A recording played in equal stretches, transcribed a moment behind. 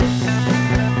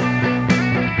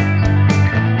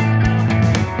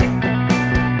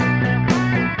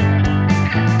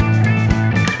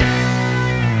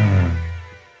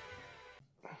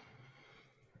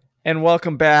And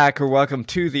welcome back, or welcome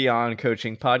to the On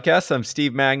Coaching Podcast. I'm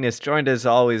Steve Magnus, joined as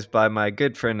always by my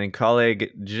good friend and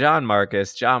colleague, John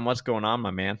Marcus. John, what's going on,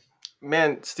 my man?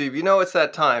 Man, Steve, you know it's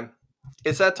that time.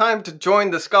 It's that time to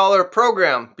join the Scholar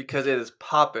program because it is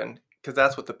popping, because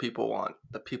that's what the people want.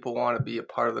 The people want to be a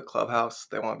part of the clubhouse.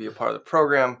 They want to be a part of the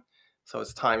program. So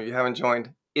it's time. If you haven't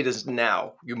joined, it is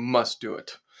now. You must do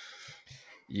it.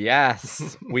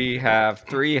 Yes, we have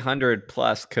 300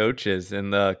 plus coaches in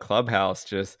the clubhouse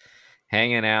just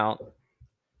hanging out,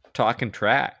 talking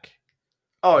track.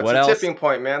 Oh, it's What a else? tipping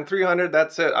point, man. 300,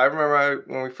 that's it. I remember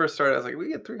when we first started, I was like, we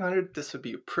get 300, this would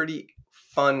be a pretty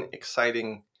fun,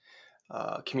 exciting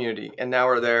community. And now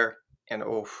we're there, and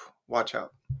watch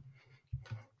out.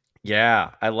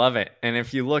 Yeah, I love it. And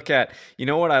if you look at,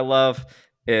 what I love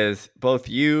is both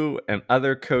you and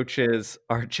other coaches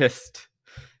are just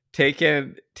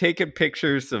taking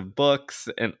pictures of books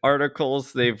and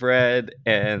articles they've read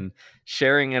and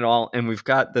sharing it all. And we've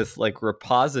got this like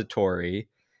repository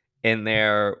in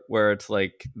there where it's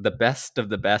like the best of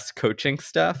the best coaching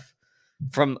stuff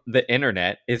from the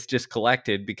internet is just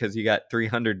collected because you got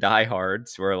 300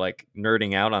 diehards who are like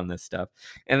nerding out on this stuff.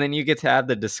 And then you get to have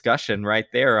the discussion right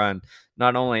there on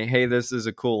not only, hey, this is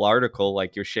a cool article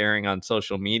like you're sharing on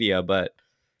social media, but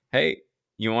hey,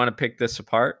 you want to pick this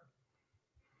apart?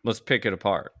 Let's pick it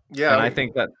apart. Yeah. And I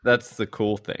think that's the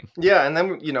cool thing. Yeah, and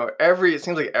then it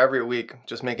seems like every week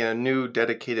just making a new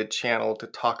dedicated channel to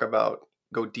talk about,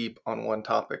 go deep on one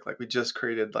topic. Like we just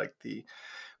created like the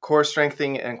core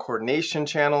strengthening and coordination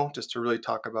channel just to really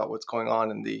talk about what's going on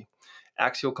in the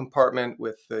axial compartment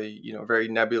with the very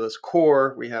nebulous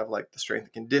core. We have like the strength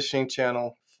and conditioning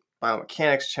channel,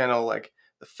 biomechanics channel, like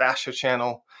the fascia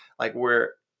channel, like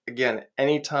where again,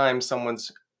 anytime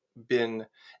someone's been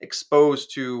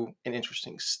exposed to an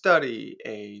interesting study,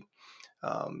 a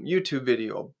YouTube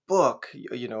video, a book,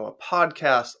 a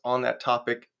podcast on that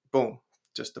topic, boom,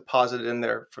 just deposit it in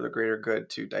there for the greater good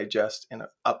to digest and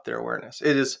up their awareness.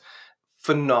 It is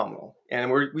phenomenal.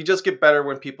 And we just get better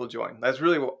when people join. That's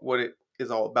really what it is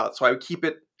all about. So I would keep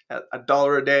it at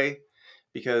 $1 a day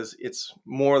because it's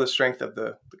more the strength of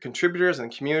the contributors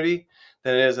and the community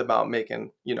than it is about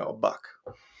making, a buck.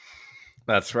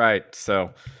 That's right.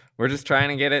 So we're just trying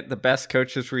to get it the best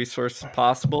coaches resource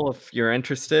possible. If you're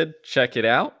interested, check it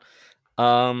out.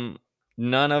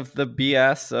 None of the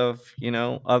BS of,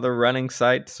 other running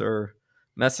sites or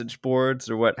message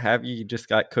boards or what have you. You just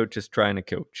got coaches trying to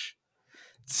coach.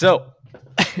 So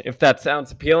if that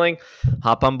sounds appealing,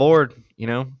 hop on board,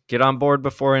 get on board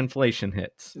before inflation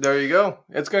hits. There you go.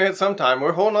 It's going to hit sometime.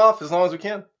 We're holding off as long as we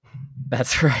can.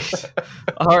 That's right.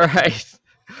 All right.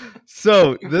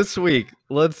 So this week,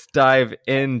 let's dive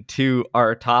into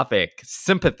our topic,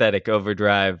 sympathetic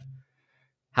overdrive,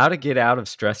 how to get out of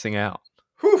stressing out.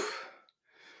 Whew.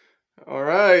 All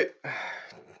right.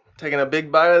 Taking a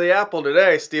big bite of the apple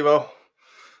today, Steve-O.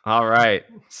 All right.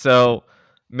 So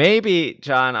maybe,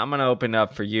 John, I'm going to open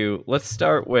up for you. Let's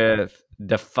start with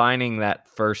defining that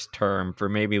first term for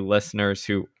maybe listeners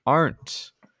who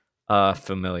aren't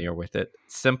familiar with it.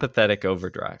 Sympathetic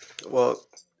overdrive. Well,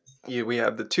 we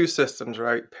have the two systems,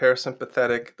 right?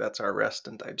 Parasympathetic, that's our rest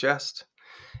and digest.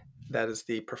 That is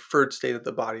the preferred state of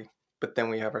the body. But then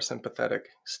we have our sympathetic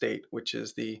state, which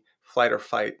is the flight or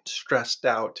fight, stressed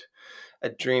out,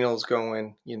 adrenals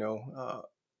going,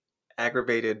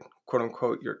 aggravated, quote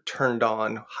unquote, you're turned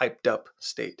on, hyped up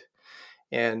state.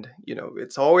 And,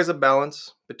 it's always a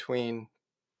balance between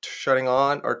shutting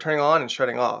on or turning on and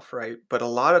shutting off, right? But a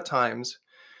lot of times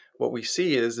what we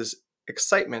see is this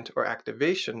excitement or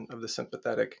activation of the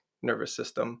sympathetic nervous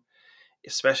system,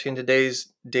 especially in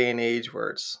today's day and age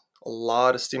where it's a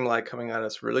lot of stimuli coming at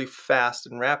us really fast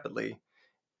and rapidly,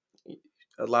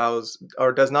 allows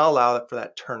or does not allow for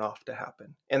that turn off to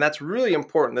happen. And that's really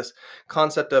important. This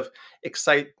concept of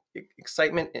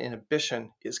excitement and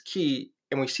inhibition is key.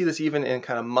 And we see this even in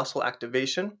kind of muscle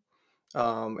activation,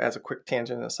 as a quick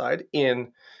tangent aside,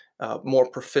 in more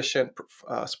proficient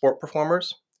sport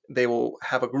performers. They will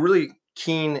have a really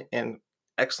keen and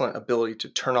excellent ability to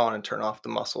turn on and turn off the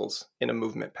muscles in a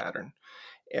movement pattern.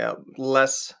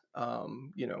 Less,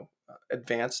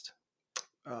 advanced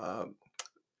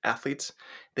athletes,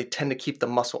 they tend to keep the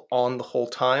muscle on the whole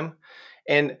time,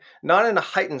 and not in a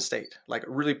heightened state, like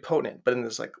really potent, but in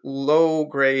this like low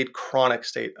grade chronic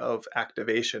state of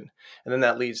activation. And then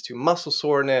that leads to muscle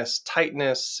soreness,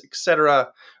 tightness, etc.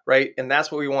 Right? And that's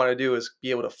what we want to do, is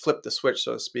be able to flip the switch,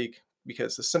 so to speak,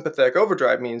 because the sympathetic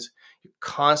overdrive means you're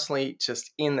constantly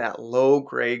just in that low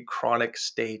grade chronic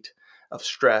state of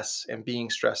stress and being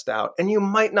stressed out. And you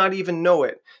might not even know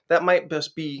it. That might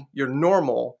just be your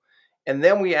normal. And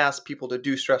then we ask people to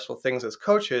do stressful things as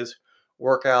coaches.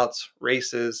 workouts,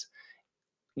 races,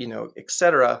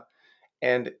 etc.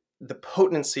 And the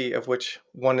potency of which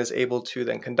one is able to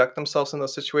then conduct themselves in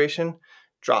those situations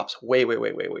drops way, way,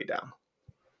 way, way, way down.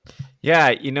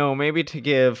 Yeah, maybe to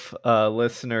give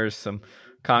listeners some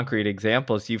concrete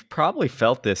examples, you've probably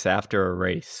felt this after a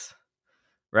race,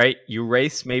 right? You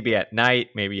race maybe at night,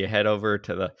 maybe you head over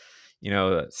to the,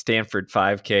 Stanford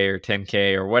 5K or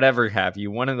 10K or whatever have you,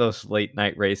 one of those late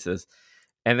night races,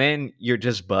 and then you're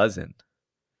just buzzing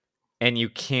and you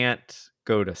can't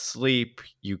go to sleep.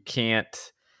 You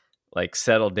can't like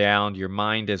settle down. Your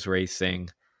mind is racing.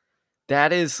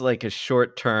 That is like a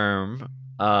short term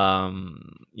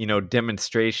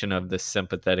demonstration of the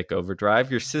sympathetic overdrive.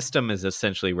 Your system is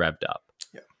essentially revved up.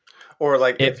 Yeah. Or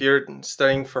like It, if you're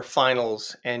studying for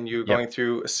finals and you're yep. going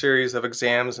through a series of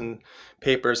exams and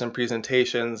papers and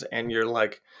presentations, and you're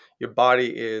like, your body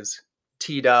is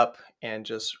teed up and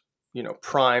just,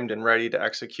 primed and ready to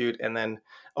execute. And then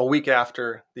a week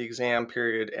after the exam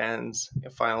period ends,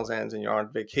 finals ends, and you're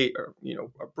on vacate or,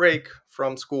 a break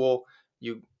from school,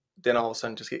 you then all of a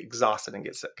sudden just get exhausted and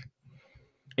get sick.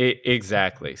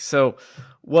 Exactly. So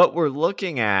what we're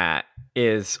looking at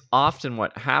is often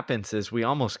what happens is we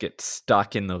almost get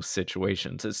stuck in those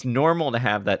situations. It's normal to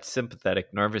have that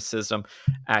sympathetic nervous system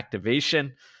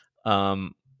activation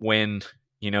when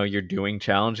you're doing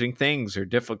challenging things or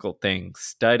difficult things,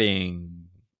 studying,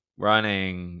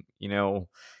 running,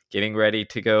 getting ready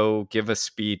to go give a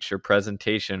speech or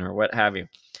presentation or what have you.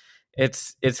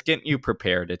 It's getting you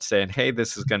prepared. It's saying, hey,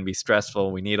 this is going to be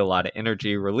stressful. We need a lot of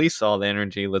energy. Release all the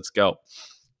energy. Let's go.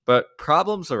 But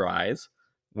problems arise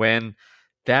when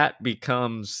that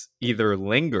becomes either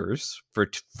lingers for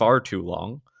far too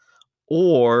long,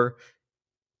 or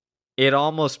it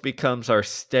almost becomes our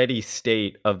steady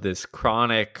state of this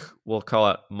chronic, we'll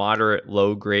call it moderate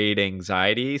low grade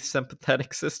anxiety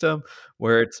sympathetic system,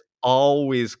 where it's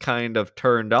always kind of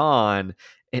turned on.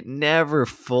 It never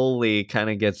fully kind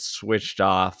of gets switched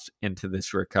off into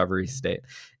this recovery state.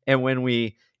 And when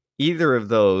we, either of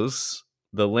those,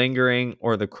 the lingering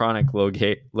or the chronic low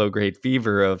grade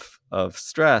fever of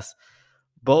stress,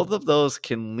 both of those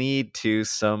can lead to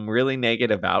some really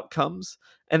negative outcomes.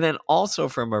 And then also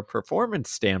from a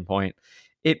performance standpoint,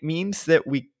 it means that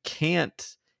we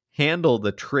can't handle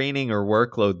the training or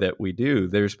workload that we do.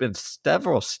 There's been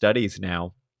several studies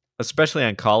now, especially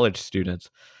on college students,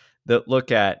 that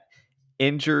look at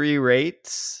injury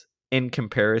rates in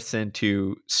comparison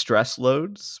to stress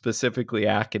loads, specifically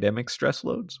academic stress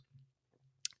loads.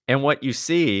 And what you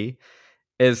see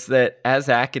is that as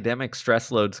academic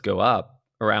stress loads go up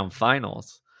around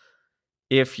finals,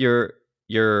 if your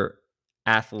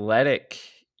athletic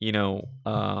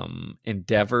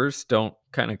endeavors don't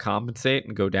kind of compensate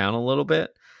and go down a little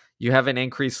bit, you have an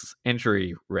increased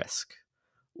injury risk.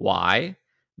 Why?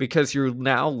 Because you're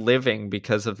now living,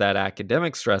 because of that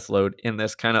academic stress load, in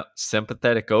this kind of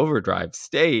sympathetic overdrive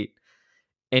state,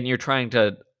 and you're trying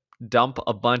to dump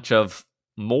a bunch of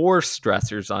more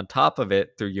stressors on top of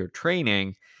it through your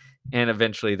training, and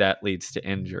eventually that leads to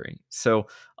injury. So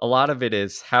a lot of it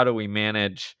is, how do we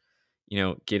manage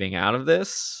getting out of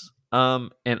this,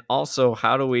 and also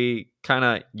how do we kind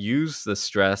of use the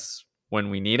stress when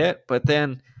we need it, but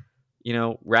then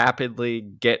rapidly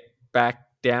get back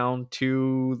down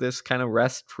to this kind of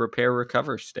rest, repair,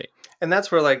 recover state. And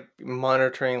that's where like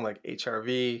monitoring like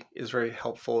HRV is very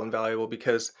helpful and valuable,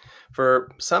 because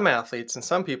for some athletes and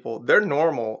some people, their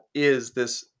normal is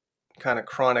this kind of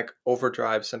chronic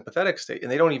overdrive sympathetic state,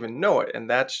 and they don't even know it. And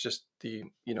that's just the,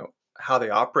 how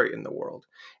they operate in the world.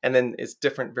 And then it's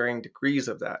different varying degrees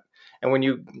of that. And when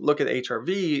you look at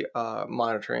HRV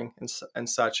monitoring and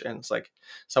such, and it's like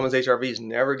someone's HRV is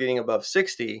never getting above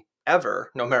 60 ever,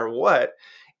 no matter what,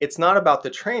 it's not about the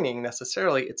training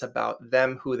necessarily. It's about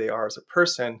them, who they are as a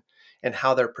person, and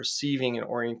how they're perceiving and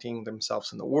orienting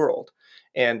themselves in the world.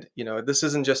 And, this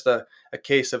isn't just a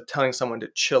case of telling someone to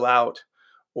chill out,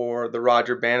 or the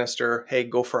Roger Bannister, hey,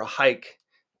 go for a hike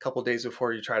a couple days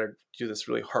before you try to do this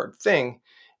really hard thing.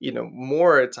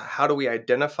 More it's how do we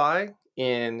identify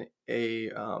in a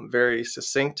very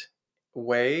succinct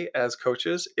way as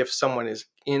coaches if someone is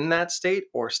in that state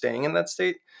or staying in that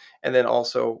state, and then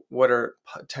also what are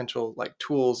potential like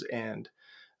tools and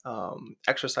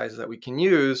exercises that we can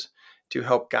use to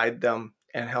help guide them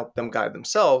and help them guide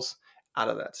themselves out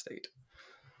of that state.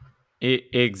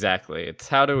 Exactly. It's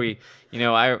how do we,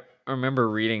 I remember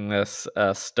reading this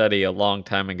study a long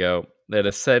time ago that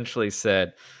essentially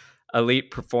said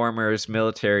elite performers,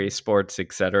 military, sports,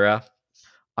 etc.,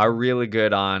 are really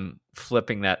good on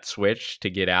flipping that switch to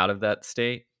get out of that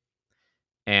state.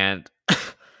 And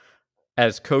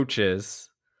as coaches,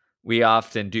 we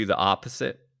often do the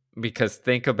opposite. because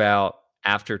think about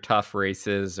after tough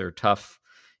races or tough,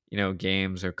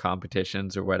 games or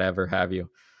competitions or whatever have you,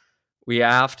 we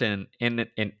often in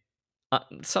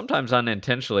sometimes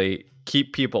unintentionally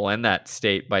keep people in that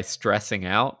state by stressing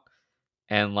out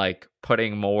and like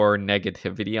putting more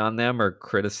negativity on them or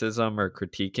criticism or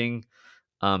critiquing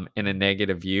in a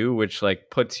negative view, which like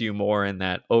puts you more in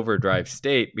that overdrive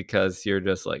state because you're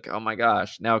just like, oh my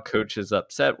gosh, now coach is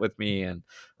upset with me and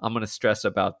I'm going to stress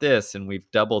about this. And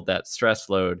we've doubled that stress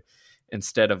load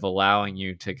instead of allowing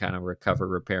you to kind of recover,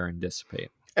 repair, and dissipate.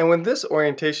 And when this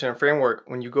orientation and framework,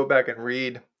 when you go back and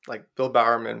read like Bill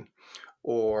Bowerman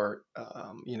or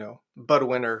Bud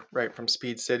Winter, right, from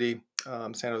Speed City,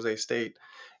 San Jose State,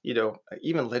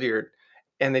 even Lydiard,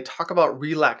 and they talk about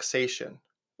relaxation.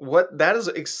 What that is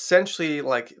essentially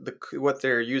like what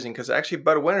they're using, because actually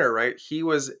Bud Winter, right, he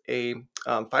was a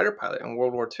fighter pilot in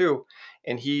World War II,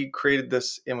 and he created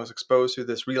this and was exposed to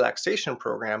this relaxation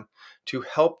program to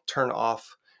help turn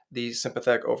off the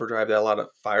sympathetic overdrive that a lot of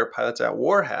fighter pilots at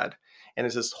war had. And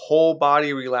it's this whole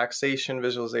body relaxation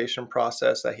visualization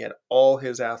process that he had all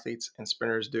his athletes and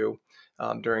sprinters do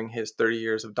during his 30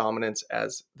 years of dominance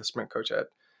as the sprint coach at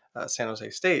San Jose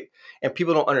State. And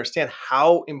people don't understand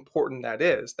how important that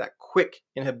is, that quick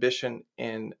inhibition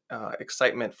and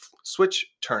excitement switch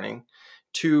turning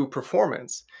to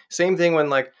performance. Same thing when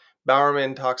like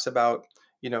Bowerman talks about,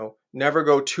 never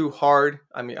go too hard.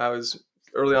 I mean, I was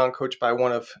early on coached by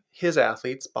one of his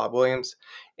athletes, Bob Williams.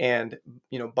 And,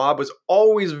 Bob was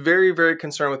always very, very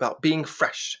concerned about being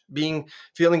fresh,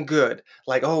 feeling good.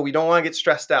 Like, oh, we don't want to get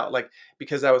stressed out. Like,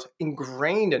 because that was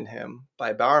ingrained in him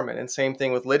by Bowerman. And same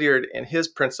thing with Lydiard and his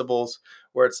principles,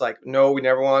 where it's like, no, we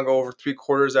never want to go over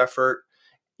 3/4 effort,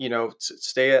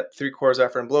 stay at 3/4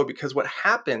 effort and below. Because what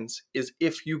happens is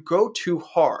if you go too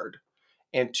hard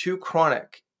and too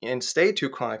chronic and stay too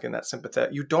chronic in that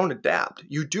sympathetic, you don't adapt.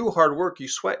 You do hard work, you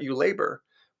sweat, you labor,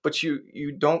 but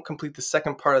you don't complete the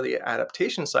second part of the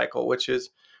adaptation cycle, which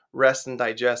is rest and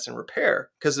digest and repair,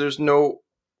 because there's no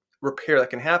repair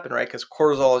that can happen, right? Because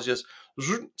cortisol is just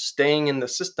staying in the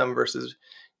system versus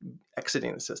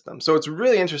exiting the system. So it's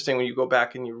really interesting when you go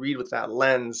back and you read with that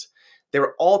lens. They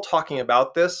were all talking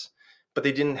about this, but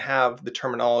they didn't have the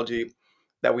terminology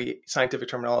scientific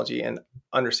terminology and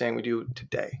understanding we do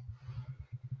today.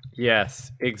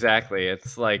 Yes, exactly.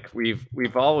 It's like we've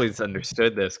always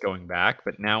understood this going back,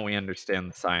 but now we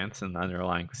understand the science and the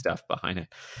underlying stuff behind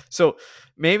it. So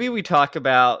maybe let's talk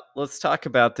about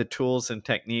the tools and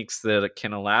techniques that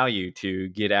can allow you to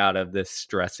get out of this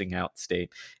stressing out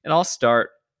state. And I'll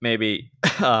start maybe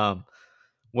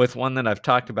with one that I've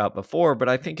talked about before, but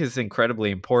I think is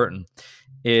incredibly important,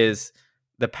 is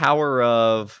the power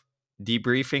of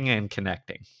debriefing and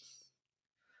connecting.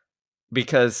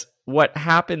 Because what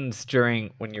happens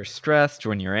when you're stressed,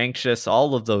 when you're anxious,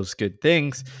 all of those good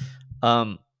things,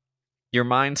 your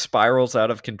mind spirals out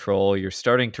of control. You're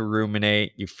starting to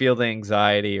ruminate. You feel the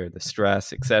anxiety or the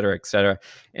stress, et cetera,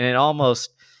 and it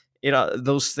almost,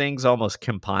 those things almost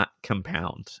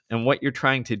compound. And what you're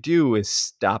trying to do is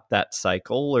stop that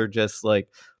cycle, or just like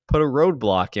put a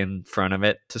roadblock in front of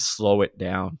it to slow it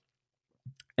down.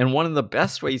 And one of the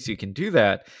best ways you can do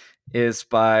that is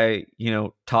by,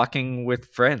 talking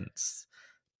with friends,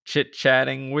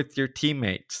 chit-chatting with your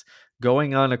teammates,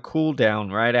 going on a cool down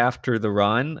right after the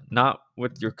run, not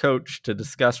with your coach to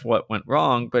discuss what went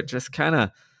wrong, but just kind of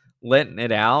letting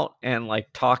it out and like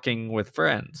talking with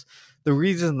friends. The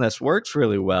reason this works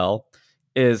really well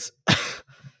is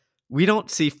we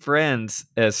don't see friends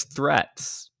as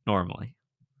threats normally,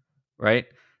 right?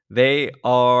 They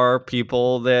are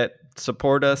people that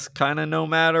support us kind of no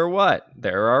matter what.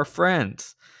 They're our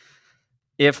friends.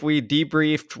 If we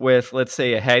debriefed with, let's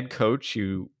say, a head coach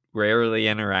you rarely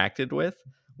interacted with,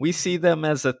 we see them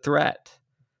as a threat.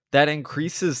 That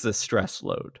increases the stress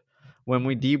load. When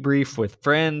we debrief with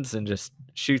friends and just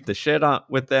shoot the shit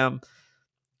with them,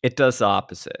 it does the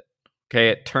opposite. Okay,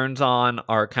 it turns on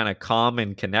our kind of calm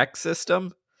and connect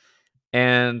system,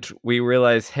 and we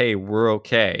realize, hey, we're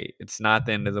okay. It's not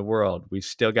the end of the world. We've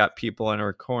still got people in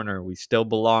our corner. We still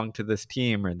belong to this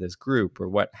team or this group or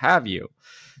what have you.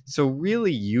 So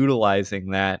really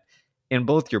utilizing that in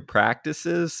both your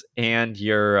practices and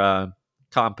your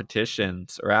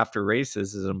competitions or after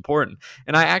races is important.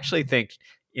 And I actually think,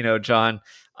 John,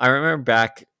 I remember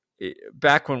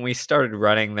back when we started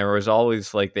running, there was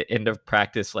always like the end of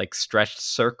practice, like stretched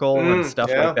circle and stuff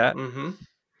like that. Mm-hmm.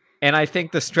 And I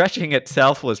think the stretching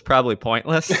itself was probably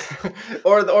pointless.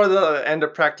 or the end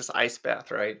of practice ice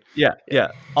bath, right? Yeah.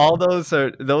 All those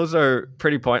are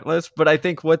pretty pointless. But I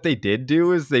think what they did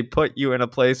do is they put you in a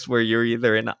place where you're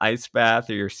either in an ice bath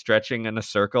or you're stretching in a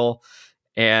circle,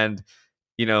 and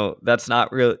that's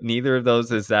not real. Neither of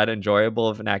those is that enjoyable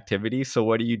of an activity. So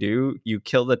what do? You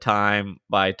kill the time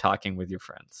by talking with your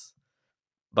friends,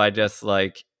 by just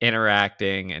like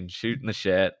interacting and shooting the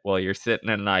shit while you're sitting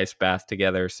in an ice bath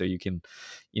together so you can,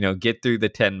 get through the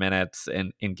 10 minutes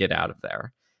and get out of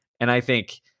there. And I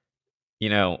think, you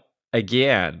know,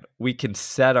 again, we can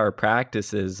set our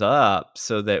practices up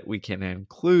so that we can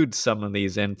include some of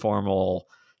these informal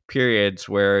periods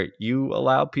where you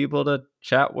allow people to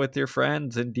chat with your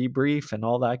friends and debrief and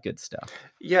all that good stuff.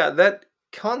 Yeah, that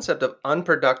concept of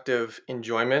unproductive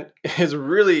enjoyment is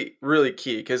really, really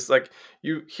key because, like,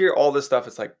 you hear all this stuff.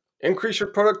 It's like, increase your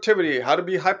productivity, how to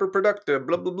be hyper productive,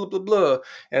 blah, blah, blah, blah, blah.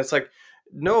 And it's like,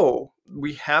 no,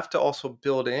 we have to also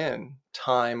build in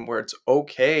time where it's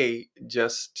okay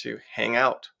just to hang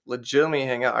out, legitimately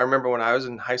hang out. I remember when I was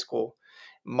in high school,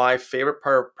 my favorite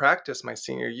part of practice my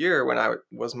senior year when I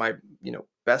was my,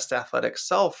 best athletic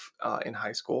self in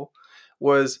high school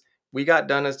was we got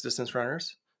done as distance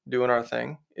runners doing our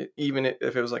thing, even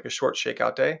if it was like a short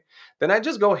shakeout day. Then I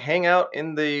just go hang out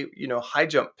in the, high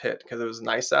jump pit because it was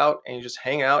nice out, and you just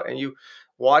hang out and you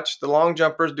watch the long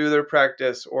jumpers do their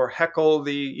practice or heckle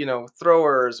the,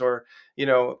 throwers, or,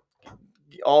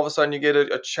 all of a sudden you get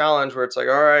a challenge where it's like,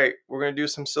 all right, we're going to do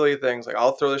some silly things. Like,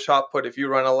 I'll throw the shot put if you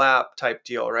run a lap type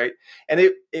deal. Right. And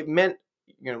it meant,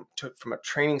 from a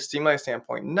training stimuli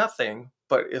standpoint, nothing.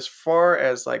 But as far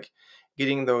as like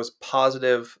getting those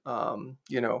positive,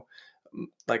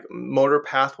 like motor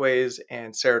pathways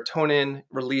and serotonin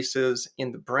releases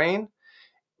in the brain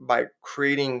by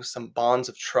creating some bonds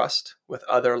of trust with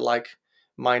other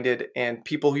like-minded and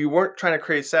people who you weren't trying to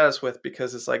create status with,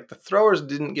 because it's like the throwers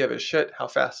didn't give a shit how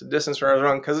fast the distance runners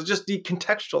run because it's just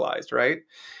decontextualized, right?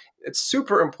 It's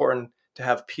super important to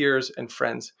have peers and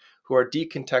friends who are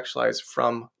decontextualized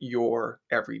from your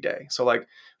everyday. So like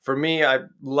for me, I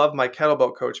love my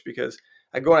kettlebell coach because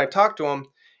I go and I talk to him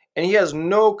and he has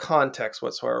no context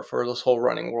whatsoever for this whole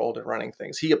running world and running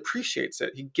things. He appreciates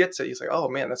it. He gets it. He's like, oh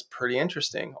man, that's pretty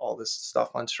interesting. All this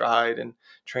stuff on stride and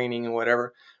training and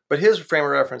whatever. But his frame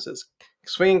of reference is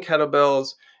swinging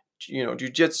kettlebells,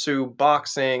 jujitsu,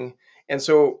 boxing.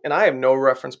 And I have no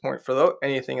reference point for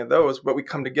anything of those, but we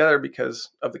come together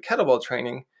because of the kettlebell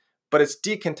training, but it's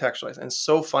decontextualized and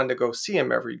so fun to go see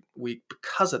him every week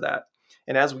because of that.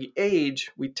 And as we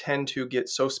age, we tend to get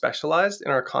so specialized in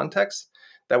our context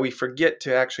that we forget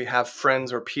to actually have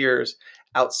friends or peers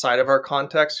outside of our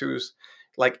context who's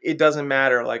like, it doesn't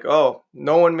matter. Like, oh,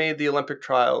 no one made the Olympic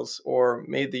trials or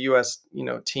made the US,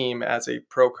 team as a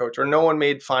pro coach, or no one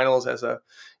made finals as a,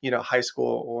 high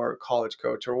school or college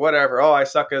coach or whatever. Oh, I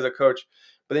suck as a coach.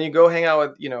 But then you go hang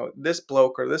out with, this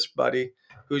bloke or this buddy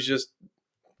who's just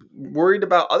worried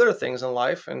about other things in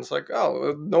life. And it's like,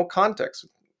 oh, no context.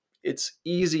 It's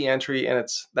easy entry. And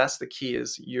that's the key,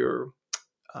 is your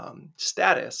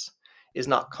status is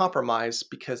not compromised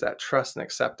because that trust and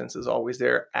acceptance is always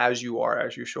there as you are,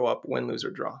 as you show up, win, lose,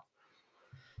 or draw.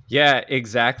 Yeah,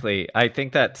 exactly. I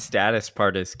think that status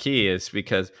part is key, is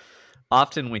because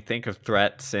often we think of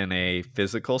threats in a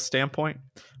physical standpoint,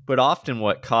 but often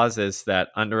what causes that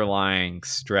underlying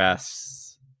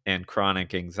stress and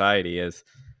chronic anxiety is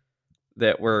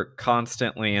that we're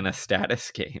constantly in a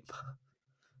status game,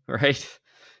 right?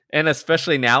 And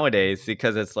especially nowadays,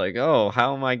 because it's like, oh,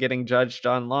 how am I getting judged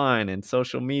online and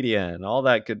social media and all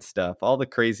that good stuff, all the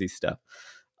crazy stuff.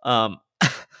 Um,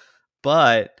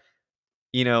 but,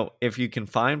 if you can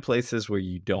find places where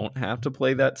you don't have to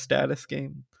play that status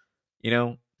game,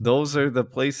 those are the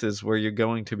places where you're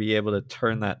going to be able to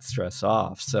turn that stress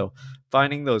off. So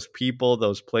finding those people,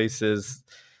 those places,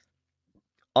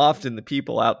 often the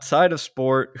people outside of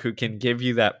sport who can give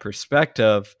you that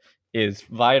perspective, is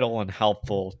vital and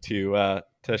helpful to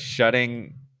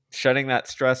shutting that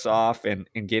stress off and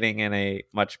getting in a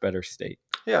much better state.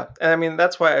 Yeah. And I mean,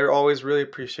 that's why I always really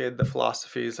appreciate the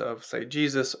philosophies of, say,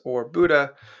 Jesus or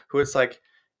Buddha, who it's like,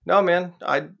 no, man,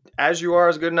 as you are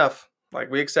is good enough.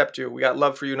 Like, we accept you. We got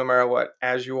love for you no matter what,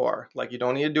 as you are. Like, you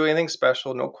don't need to do anything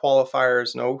special, no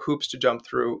qualifiers, no hoops to jump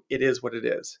through. It is what it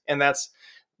is. And that's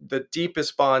the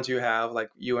deepest bonds you have, like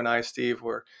you and I, Steve,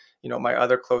 were, my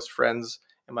other close friends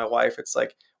and my wife. It's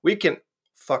like, we can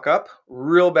fuck up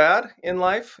real bad in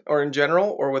life or in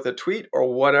general or with a tweet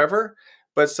or whatever,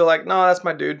 but still like, no, that's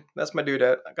my dude. That's my dude.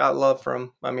 I got love for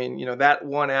him. I mean, that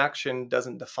one action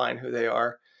doesn't define who they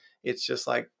are. It's just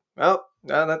like, well,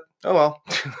 oh well.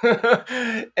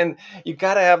 And you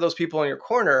got to have those people in your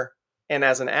corner. And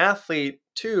as an athlete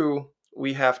too,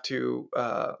 we have to,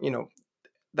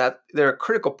 that they're a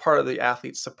critical part of the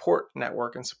athlete's support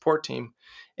network and support team.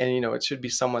 And, it should be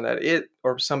someone that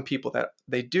or some people that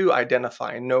they do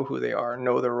identify and know who they are,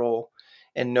 know their role.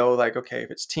 and know like, okay,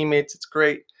 if it's teammates, it's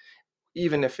great.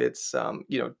 Even if it's,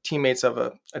 teammates of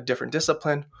a different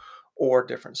discipline or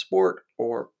different sport,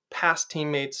 or past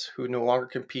teammates who no longer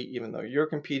compete, even though you're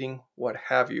competing, what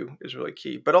have you, is really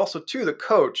key. But also to the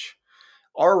coach,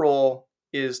 our role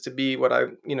is to be what I,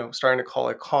 starting to call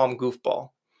a calm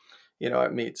goofball,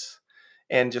 at meets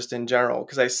and just in general.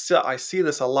 Because I see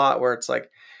this a lot where it's like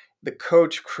the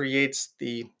coach creates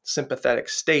the sympathetic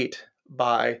state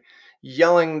by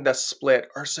yelling the split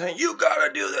or saying, you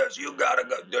gotta do this, you gotta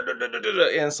go, da, da, da, da,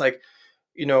 da. And it's like,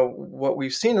 what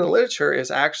we've seen in the literature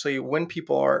is actually when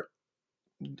people are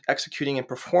executing and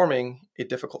performing a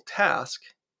difficult task,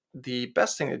 the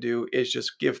best thing to do is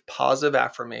just give positive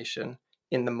affirmation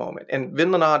in the moment. And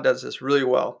Vinland does this really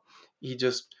well. He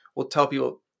just will tell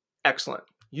people, excellent,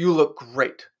 you look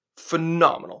great,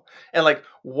 phenomenal. And like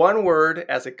one word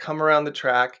as they come around the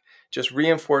track, just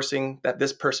reinforcing that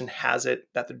this person has it,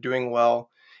 that they're doing well.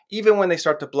 Even when they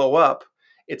start to blow up,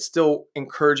 it's still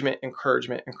encouragement,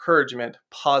 encouragement, encouragement,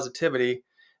 positivity.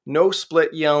 No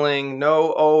split yelling,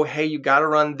 no, oh, hey, you got to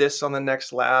run this on the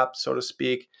next lap, so to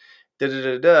speak. Da, da,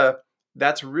 da, da.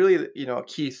 That's really, a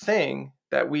key thing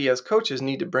that we as coaches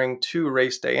need to bring to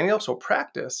race day, and also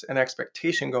practice and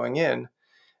expectation going in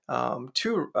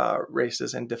to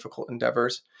races and difficult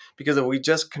endeavors. Because if we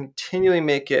just continually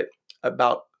make it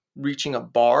about reaching a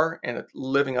bar and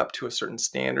living up to a certain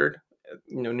standard,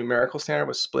 numerical standard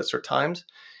with splits or times,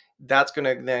 that's going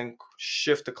to then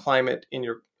shift the climate in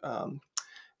your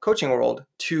coaching world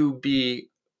to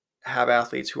have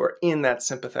athletes who are in that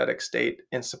sympathetic state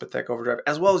and sympathetic overdrive,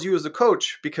 as well as you as the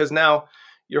coach, because now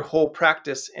your whole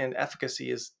practice and efficacy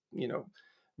is,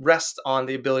 rests on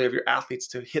the ability of your athletes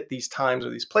to hit these times or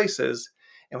these places.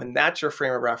 And when that's your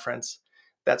frame of reference,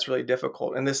 that's really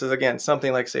difficult. And this is, again,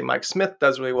 something like, say, Mike Smith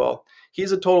does really well.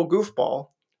 He's a total goofball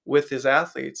with his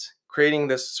athletes, creating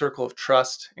this circle of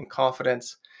trust and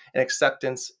confidence and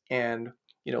acceptance and,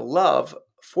 love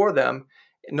for them,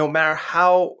 no matter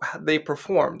how they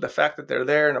perform. The fact that they're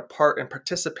there and a part and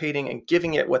participating and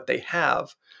giving it what they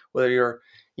have, whether you're,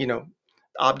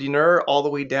 Abdi Nur all the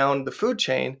way down the food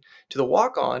chain to the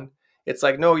walk-on, it's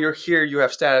like, no, you're here, you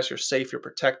have status, you're safe, you're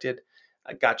protected,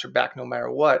 I got your back no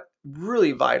matter what.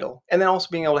 Really vital. And then also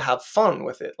being able to have fun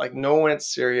with it, like know when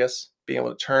it's serious, being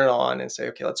able to turn it on and say,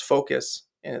 okay, let's focus.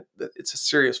 And it's a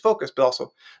serious focus, but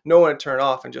also know when to turn it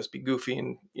off and just be goofy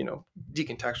and,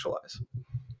 decontextualize.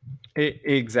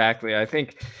 Exactly. I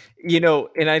think,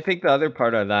 and I think the other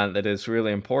part of that is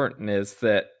really important is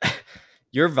that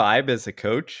your vibe as a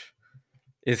coach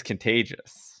is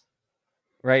contagious,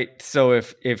 right? So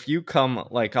if you come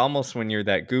like almost when you're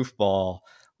that goofball,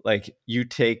 like you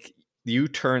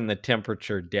turn the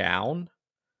temperature down,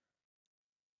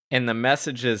 and the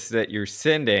messages that you're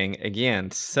sending,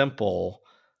 again, simple,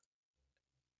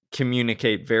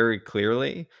 communicate very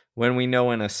clearly. When we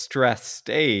know in a stressed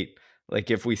state, like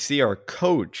if we see our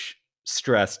coach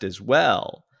stressed as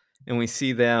well, and we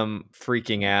see them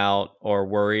freaking out or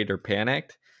worried or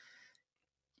panicked,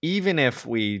 even if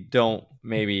we don't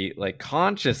maybe like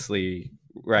consciously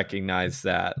recognize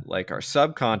that, like our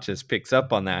subconscious picks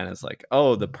up on that and is like,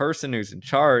 oh, the person who's in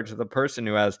charge, the person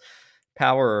who has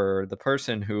power, or the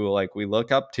person who like we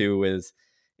look up to is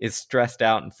stressed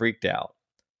out and freaked out.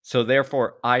 So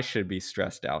therefore I should be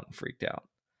stressed out and freaked out.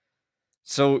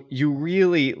 So you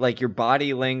really like your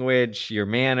body language, your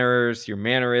manners, your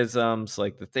mannerisms,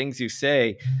 like the things you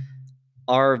say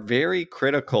are very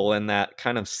critical in that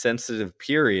kind of sensitive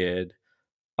period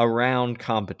around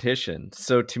competition.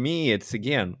 So to me, it's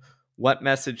again, what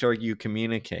message are you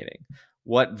communicating?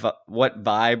 What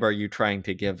vibe are you trying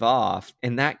to give off?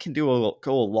 And that can go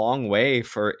a long way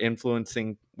for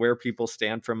influencing where people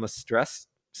stand from a stress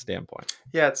standpoint.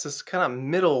 Yeah, it's this kind of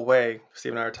middle way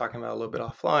Steve and I were talking about a little bit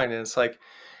offline. And it's like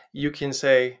you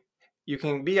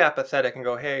can be apathetic and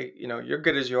go, hey, you're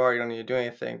good as you are. You don't need to do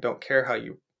anything. Don't care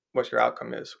what your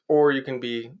outcome is. Or you can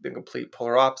be the complete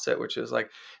polar opposite, which is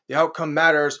like the outcome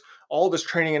matters. All this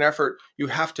training and effort, you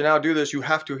have to now do this. You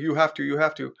have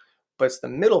to. But it's the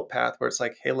middle path where it's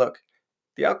like, hey, look,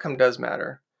 the outcome does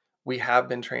matter. We have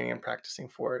been training and practicing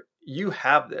for it. You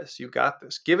have this. You got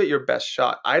this. Give it your best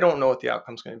shot. I don't know what the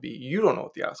outcome's going to be. You don't know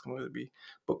what the outcome's going to be.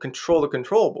 But control the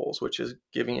controllables, which is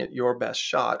giving it your best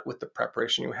shot with the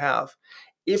preparation you have.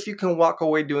 If you can walk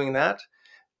away doing that,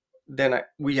 then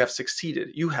we have succeeded.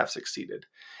 You have succeeded.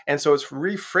 And so it's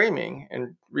reframing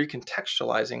and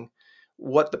recontextualizing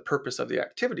what the purpose of the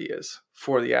activity is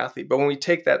for the athlete. But when we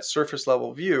take that surface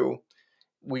level view,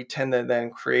 we tend to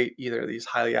then create either these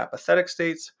highly apathetic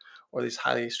states or these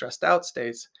highly stressed out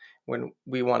states when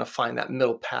we want to find that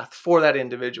middle path for that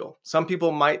individual. Some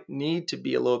people might need to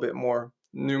be a little bit more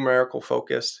numerical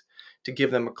focused to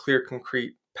give them a clear,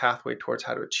 concrete pathway towards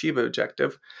how to achieve an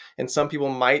objective. And some people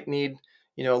might need,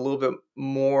 a little bit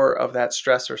more of that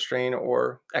stress or strain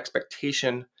or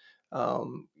expectation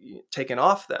taken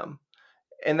off them.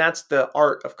 And that's the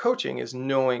art of coaching, is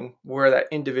knowing where that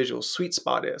individual sweet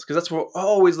spot is, because that's what we're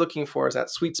always looking for, is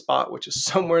that sweet spot, which is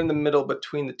somewhere in the middle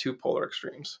between the two polar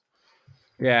extremes.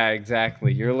 Yeah,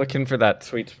 exactly. You're looking for that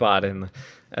sweet spot, and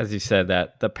as you said,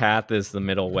 that the path is the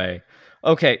middle way.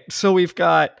 Okay, so we've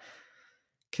got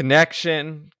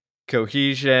connection,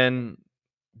 cohesion,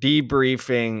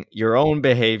 debriefing, your own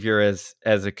behavior as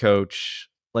a coach,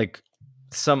 like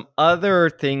some other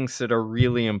things that are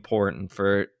really important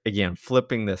for, again,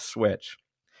 flipping this switch.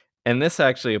 And this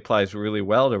actually applies really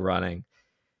well to running.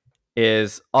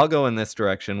 Is I'll go in this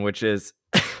direction, which is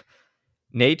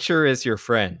nature is your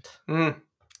friend.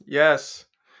 Yes.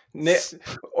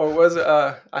 Or was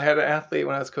I had an athlete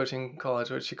when I was coaching college.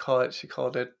 What did she call it? She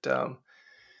called it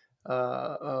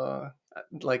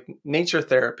like nature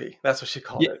therapy. That's what she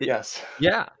called it. Yes.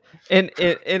 Yeah. And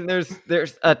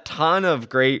there's a ton of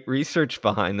great research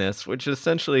behind this, which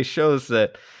essentially shows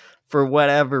that for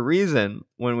whatever reason,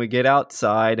 when we get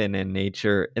outside and in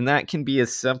nature, and that can be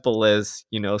as simple as,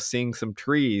 seeing some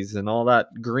trees and all that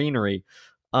greenery,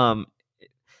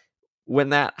 when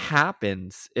that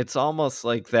happens, it's almost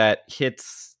like that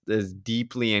hits this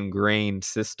deeply ingrained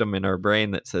system in our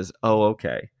brain that says, "Oh,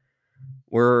 okay,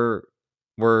 we're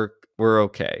we're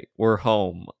okay, we're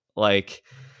home." Like,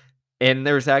 and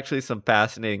there's actually some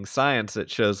fascinating science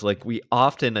that shows, like, we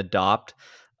often adopt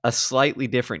a slightly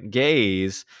different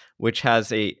gaze, which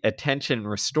has a attention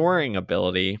restoring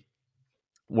ability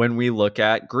when we look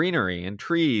at greenery and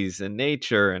trees and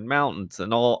nature and mountains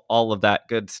and all of that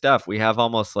good stuff. We have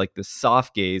almost like the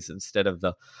soft gaze instead of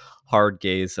the hard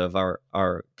gaze of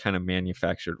our kind of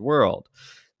manufactured world.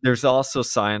 There's also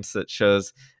science that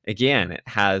shows, again, it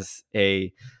has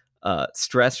a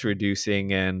stress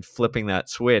reducing and flipping that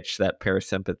switch, that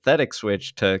parasympathetic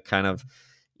switch, to kind of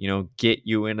get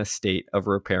you in a state of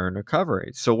repair and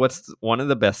recovery. So what's one of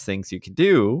the best things you can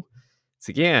do is,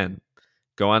 again,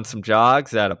 go on some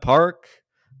jogs at a park,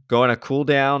 go on a cool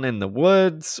down in the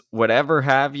woods, whatever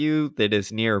have you that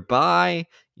is nearby,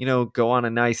 go on a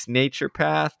nice nature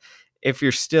path. If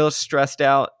you're still stressed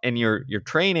out and you're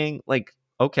training, like,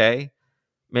 okay,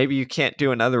 maybe you can't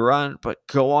do another run, but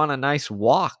go on a nice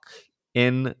walk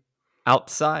in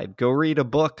outside, go read a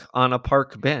book on a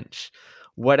park bench,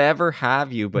 whatever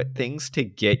have you, but things to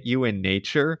get you in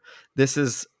nature. This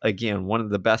is, again, one of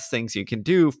the best things you can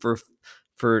do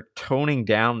for toning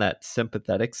down that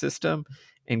sympathetic system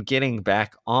and getting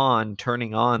back on,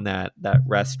 turning on that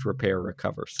rest, repair,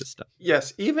 recover system.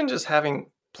 Yes, even just having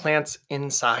plants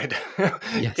inside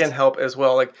Yes. can help as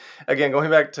well. Like, again, going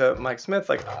back to Mike Smith,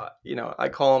 like, I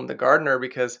call him the gardener,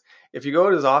 because if you go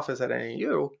to his office at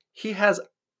NAU, he has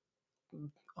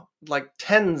like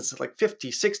tens, like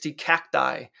 50, 60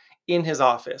 cacti in his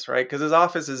office, right? Because his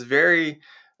office is very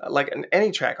like an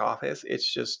AnyTrack office.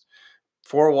 It's just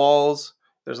four walls.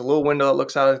 There's a little window that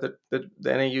looks out at the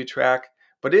NAU track,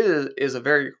 but it is a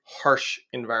very harsh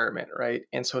environment, right?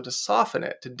 And so to soften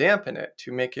it, to dampen it,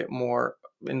 to make it more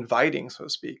inviting, so to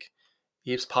speak,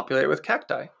 he's populated with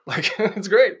cacti. Like, it's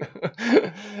great.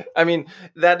 I mean,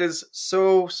 that is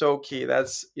so key.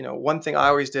 That's, one thing I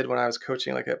always did when I was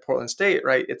coaching, like at Portland State,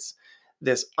 right? It's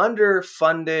this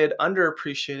underfunded,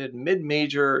 underappreciated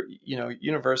mid-major,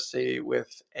 university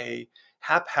with a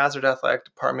haphazard athletic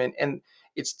department, and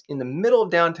it's in the middle of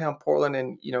downtown Portland,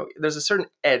 and there's a certain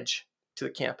edge to the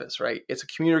campus, right? It's a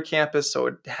commuter campus, so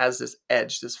it has this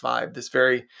edge, this vibe, this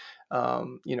very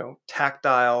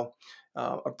tactile,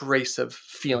 abrasive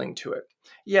feeling to it.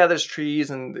 Yeah, there's trees,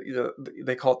 and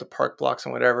they call it the park blocks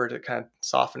and whatever to kind of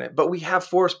soften it. But we have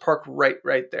Forest Park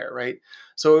right there, right?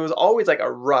 So it was always like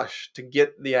a rush to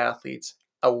get the athletes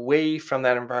away from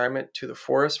that environment to the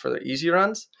forest for their easy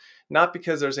runs. Not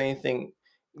because there's anything,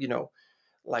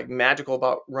 like magical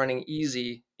about running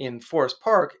easy in Forest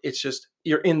Park. It's just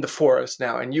you're in the forest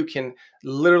now, and you can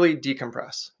literally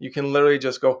decompress. You can literally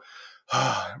just go,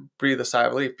 breathe a sigh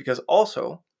of relief, because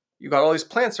also you got all these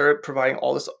plants that are providing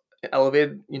all this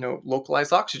elevated,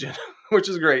 localized oxygen, which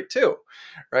is great too,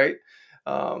 right?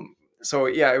 So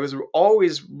yeah, it was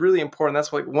always really important.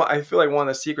 That's like I feel like one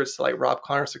of the secrets to like Rob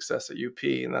Connor's success at UP,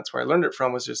 and that's where I learned it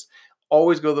from, was just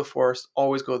always go to the forest,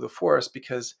 always go to the forest,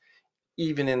 because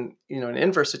even in an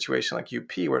inverse situation like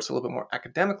UP, where it's a little bit more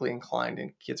academically inclined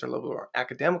and kids are a little bit more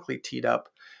academically teed up,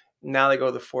 now they go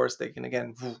to the forest, they can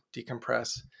again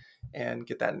decompress and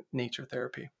get that nature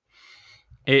therapy.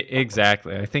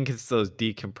 Exactly. I think it's those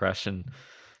decompression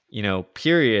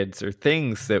periods or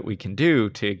things that we can do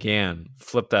to, again,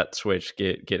 flip that switch,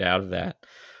 get out of that.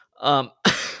 Um,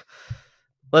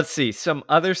 let's see. Some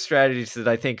other strategies that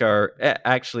I think are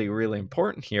actually really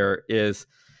important here is,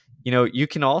 you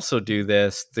can also do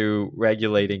this through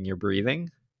regulating your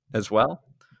breathing as well,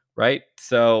 right?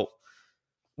 So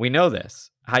we know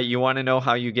this. How you want to know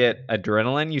how you get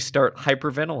adrenaline? You start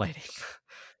hyperventilating.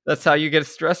 That's how you get a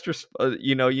stress.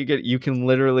 You can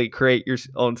literally create your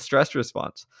own stress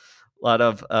response. A lot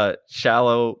of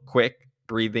shallow, quick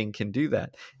breathing can do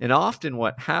that. And often,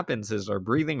 what happens is our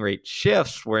breathing rate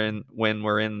shifts when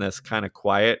we're in this kind of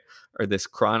quiet or this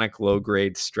chronic low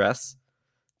grade stress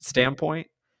standpoint,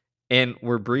 and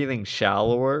we're breathing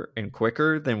shallower and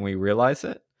quicker than we realize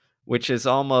it, which is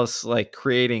almost like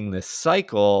creating this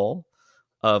cycle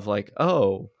of like,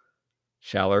 oh,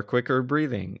 shallower, quicker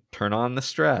breathing, turn on the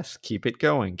stress, keep it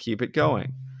going, keep it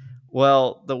going.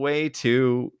 Well, the way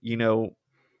to,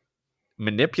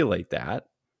 manipulate that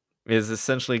is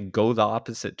essentially go the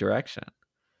opposite direction.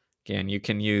 Again, you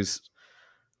can use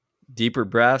deeper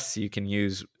breaths, you can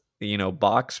use,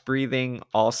 box breathing,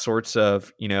 all sorts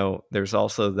of, there's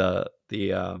also the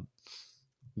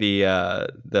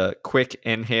quick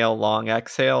inhale, long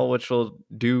exhale, which will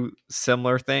do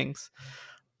similar things.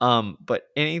 But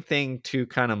anything to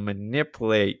kind of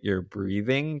manipulate your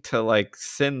breathing to like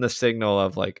send the signal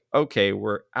of like, okay,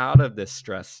 we're out of this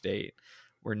stress state.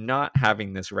 We're not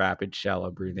having this rapid,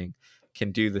 shallow breathing,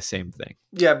 can do the same thing.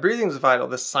 Yeah, breathing is vital.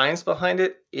 The science behind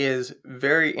it is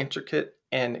very intricate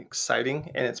and exciting,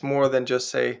 and it's more than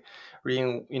just say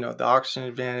reading, the oxygen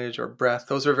advantage or breath.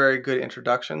 Those are very good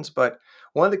introductions, but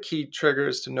one of the key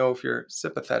triggers to know if you're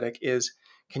sympathetic is,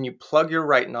 can you plug your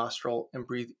right nostril and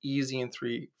breathe easy and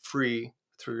free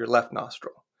through your left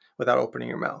nostril without opening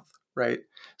your mouth, right?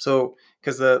 So,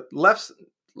 because the left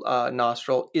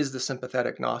nostril is the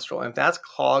sympathetic nostril, and if that's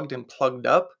clogged and plugged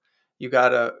up, you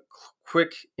got a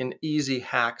quick and easy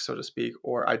hack, so to speak,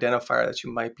 or identifier that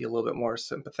you might be a little bit more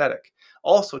sympathetic.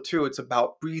 Also, too, it's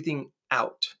about breathing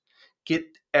out. Get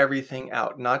everything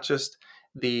out, not just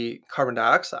the carbon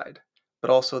dioxide, but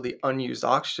also the unused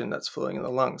oxygen that's flowing in the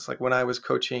lungs. Like when I was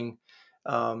coaching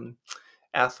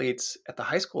athletes at the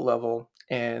high school level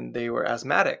and they were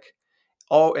asthmatic,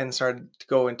 and started to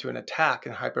go into an attack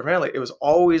and hyperventilate, it was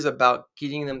always about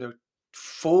getting them to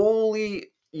fully,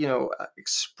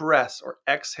 express or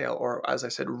exhale, or as I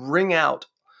said, wring out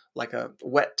like a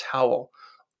wet towel,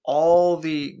 all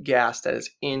the gas that is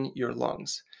in your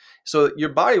lungs. So your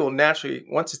body will naturally,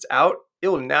 once it's out, it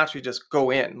will naturally just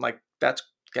go in. Like that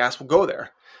gas will go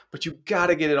there, but you got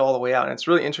to get it all the way out. And it's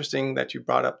really interesting that you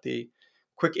brought up the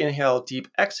quick inhale, deep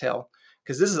exhale,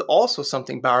 because this is also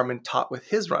something Bowerman taught with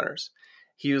his runners.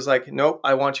 He was like, nope,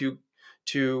 I want you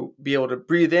to be able to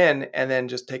breathe in and then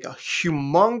just take a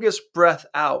humongous breath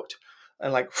out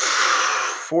and like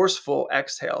forceful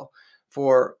exhale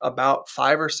for about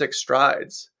 5 or 6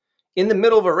 strides in the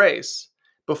middle of a race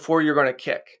before you're going to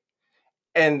kick.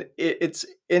 And it's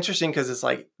interesting because it's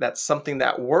like that's something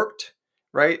that worked,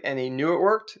 right? And he knew it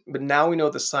worked, but now we know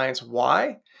the science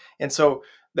why. And so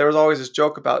there was always this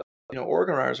joke about,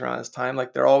 Oregon runners around this time,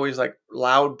 like they're always like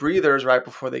loud breathers right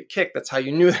before they kick. That's how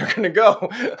you knew they're going to go.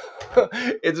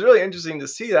 It's really interesting to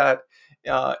see that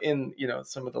in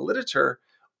some of the literature,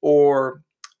 or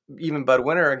even Bud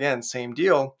Winter, again, same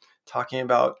deal, talking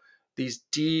about these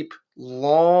deep,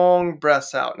 long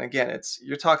breaths out. And again,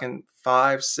 you're talking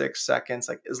 5-6 seconds,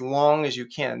 like as long as you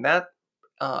can. That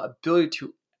ability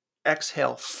to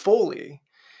exhale fully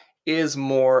is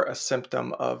more a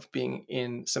symptom of being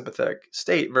in sympathetic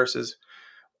state versus,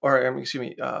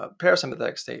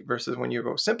 parasympathetic state versus when you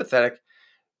go sympathetic,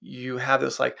 you have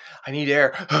this like, I need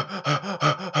air.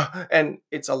 And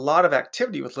it's a lot of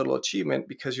activity with little achievement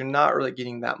because you're not really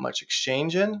getting that much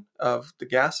exchange in of the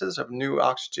gases of new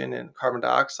oxygen and carbon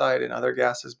dioxide and other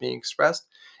gases being expressed.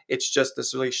 It's just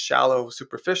this really shallow,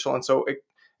 superficial. And so it,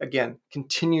 again,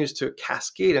 continues to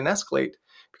cascade and escalate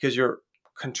because you're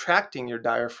contracting your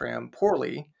diaphragm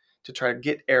poorly to try to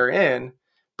get air in,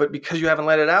 but because you haven't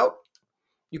let it out,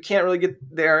 you can't really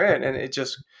get the air in, and it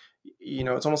just,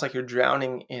 it's almost like you're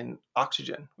drowning in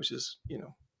oxygen, which is,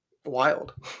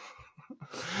 wild.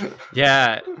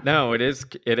 Yeah, no, it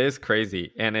is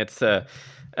crazy, and it's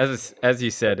as you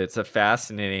said, it's a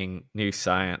fascinating new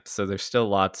science. So there's still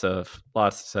lots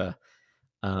to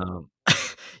um,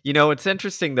 it's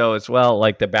interesting though as well,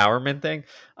 like the Bowerman thing.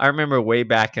 I remember way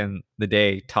back in the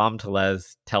day, Tom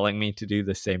Tellez telling me to do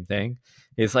the same thing.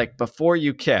 He's like, before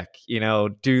you kick,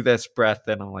 do this breath.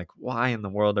 And I'm like, why in the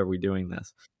world are we doing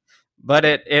this? But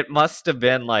it must have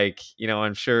been like,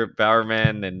 I'm sure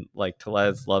Bowerman and like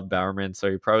Tellez loved Bowerman,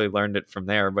 so he probably learned it from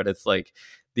there. But it's like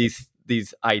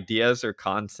these ideas or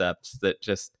concepts that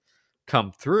just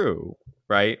come through,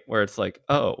 right? Where it's like,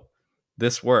 oh,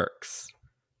 this works.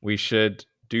 We should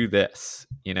do this,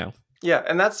 you know? Yeah,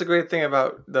 and that's the great thing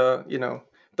about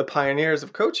the pioneers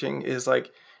of coaching is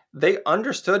like they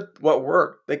understood what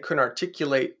worked. They couldn't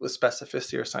articulate with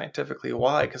specificity or scientifically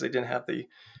why, because they didn't have the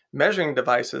measuring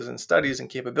devices and studies and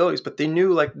capabilities, but they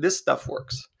knew like this stuff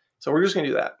works. So we're just gonna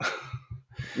do that.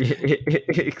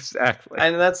 Exactly.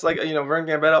 And that's like, Vern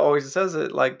Gambetta always says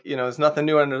it, like, it's nothing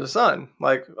new under the sun.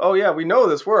 Like, oh yeah, we know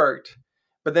this worked,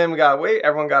 but then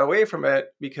everyone got away from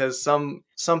it because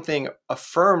something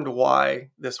affirmed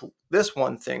why this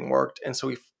one thing worked. And so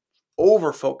we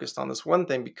over focused on this one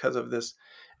thing because of this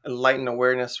enlightened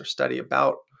awareness or study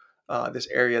about this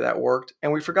area that worked.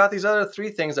 And we forgot these other three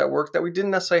things that worked that we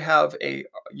didn't necessarily have a,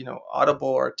 audible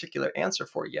or articulate answer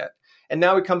for yet. And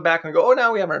now we come back and go, oh,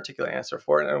 now we have an articulate answer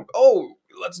for it. And oh,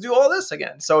 let's do all this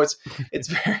again. So it's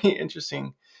very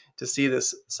interesting to see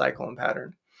this cycle and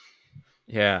pattern.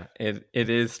 Yeah, it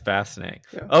is fascinating.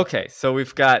 Yeah. Okay, so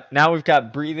we've got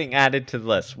breathing added to the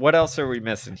list. What else are we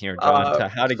missing here, John, to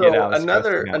how to get out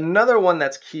of another one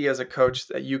that's key as a coach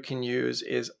that you can use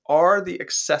is, are the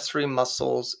accessory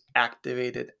muscles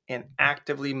activated and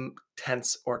actively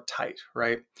tense or tight,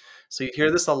 right? So you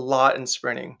hear this a lot in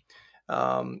sprinting.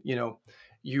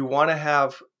 You want to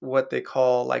have what they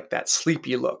call like that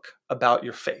sleepy look about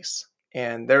your face.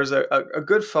 And there's a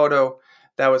good photo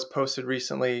that was posted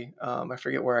recently. I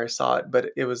forget where I saw it,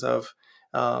 but it was of,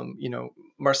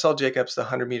 Marcel Jacobs, the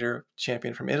 100-meter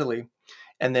champion from Italy,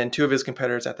 and then two of his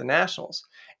competitors at the Nationals.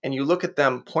 And you look at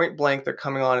them point blank, they're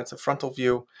coming on, it's a frontal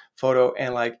view photo,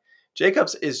 and like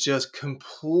Jacobs is just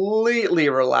completely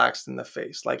relaxed in the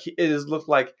face. Like it looked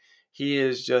like he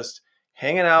is just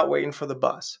hanging out, waiting for the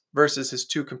bus, versus his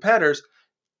two competitors,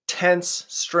 tense,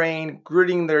 strained,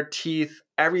 gritting their teeth,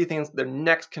 everything, their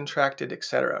necks contracted,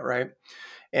 etc. Right?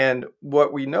 And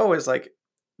what we know is like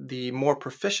the more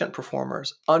proficient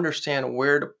performers understand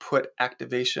where to put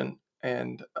activation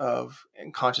and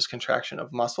conscious contraction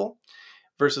of muscle,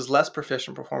 versus less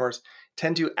proficient performers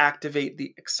tend to activate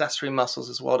the accessory muscles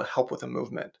as well to help with a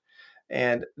movement.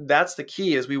 And that's the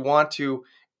key, is we want to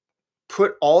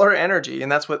put all our energy,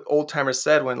 and that's what old timers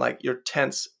said, when like you're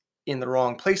tense in the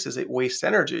wrong places, it wastes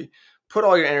energy. Put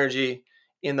all your energy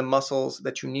in the muscles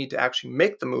that you need to actually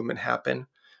make the movement happen,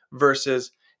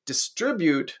 versus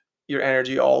distribute your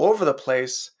energy all over the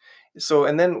place. So,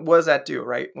 and then what does that do,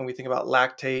 right? When we think about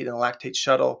lactate and the lactate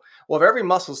shuttle, well, if every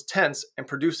muscle's tense and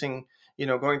producing,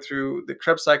 going through the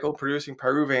Krebs cycle, producing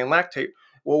pyruvate and lactate,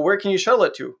 well, where can you shuttle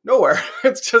it to? Nowhere.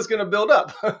 It's just going to build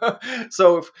up.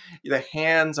 So if the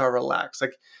hands are relaxed,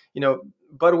 like,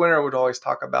 Bud Winter would always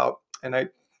talk about, and I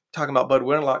talking about Bud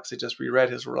Winterlock, I just reread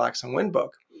his Relax and Win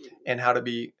book, and how to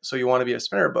be, so you want to be a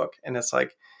spinner book. And it's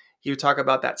like, he would talk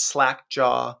about that slack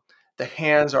jaw. The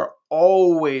hands are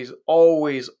always,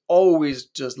 always, always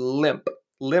just limp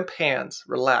hands,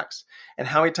 relax. And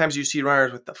how many times you see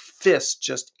runners with the fists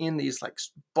just in these like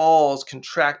balls,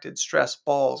 contracted, stressed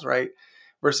balls, right?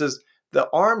 Versus the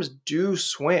arms do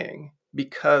swing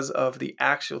because of the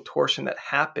axial torsion that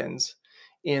happens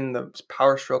in the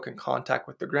power stroke and contact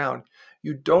with the ground.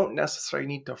 You don't necessarily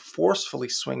need to forcefully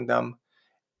swing them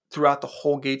throughout the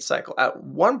whole gait cycle. At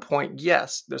one point,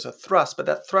 yes, there's a thrust, but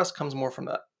that thrust comes more from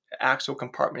the axial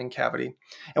compartment and cavity.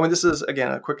 And when this is,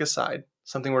 again, a quick aside,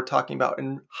 something we're talking about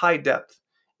in high depth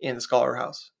in the Scholar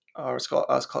House, or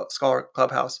Scholar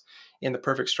Clubhouse, in the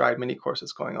Perfect Stride mini course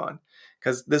that's going on.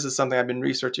 Because this is something I've been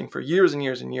researching for years and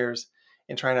years and years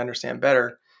and trying to understand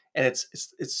better. And it's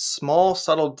small,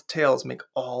 subtle details make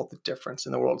all the difference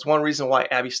in the world. It's one reason why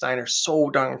Abby Steiner's so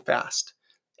darn fast.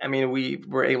 I mean, we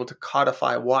were able to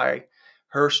codify why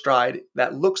her stride,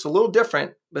 that looks a little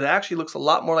different, but it actually looks a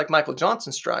lot more like Michael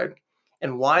Johnson's stride,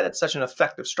 and why that's such an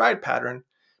effective stride pattern,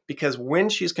 because when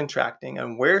she's contracting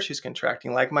and where she's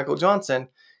contracting, like Michael Johnson,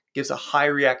 gives a high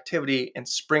reactivity and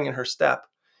spring in her step.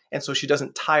 And so she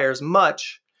doesn't tire as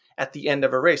much at the end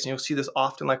of a race. And you'll see this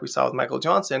often, like we saw with Michael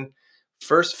Johnson,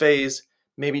 first phase,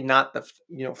 maybe not the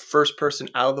first person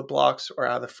out of the blocks or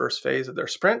out of the first phase of their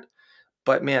sprint,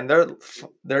 but man,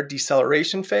 their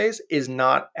deceleration phase is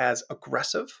not as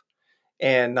aggressive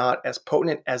and not as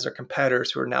potent as their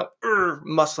competitors who are now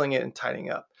muscling it and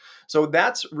tightening up. So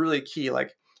that's really key.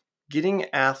 Like getting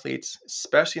athletes,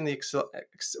 especially in the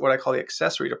what I call the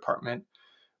accessory department,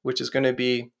 which is going to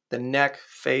be the neck,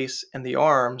 face, and the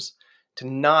arms, to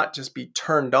not just be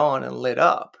turned on and lit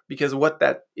up. Because what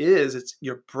that is, it's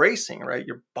you're bracing, right?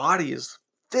 Your body is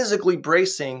physically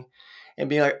bracing and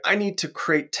being like, I need to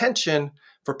create tension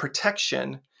for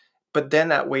protection, but then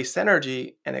that wastes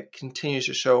energy and it continues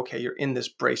to show, okay, you're in this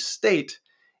brace state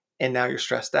and now you're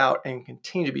stressed out and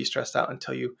continue to be stressed out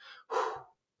until you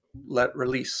let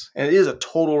release. And it is a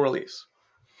total release.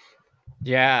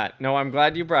 Yeah, no, I'm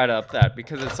glad you brought up that,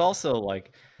 because it's also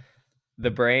like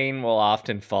the brain will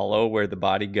often follow where the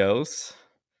body goes.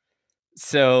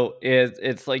 So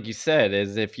it's like you said,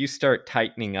 is if you start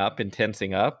tightening up and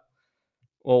tensing up,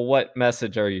 well, what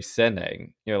message are you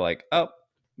sending? You're like, oh,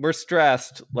 we're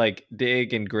stressed, like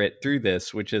dig and grit through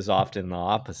this, which is often the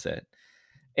opposite.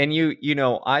 And you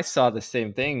know, I saw the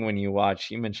same thing when you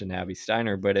mentioned Abby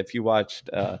Steiner, but if you watched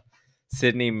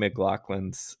Sydney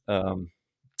McLaughlin's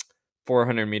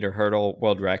 400-meter hurdle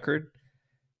world record,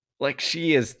 like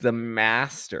she is the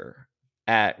master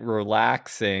at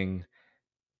relaxing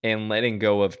and letting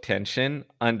go of tension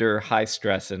under high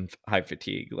stress and high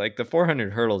fatigue. Like the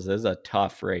 400 hurdles is a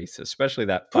tough race, especially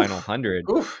that final 100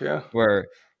 Yeah. where,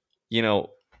 you know,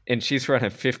 and she's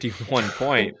running 51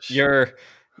 point.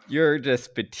 You're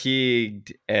just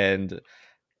fatigued and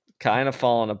kind of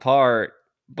falling apart,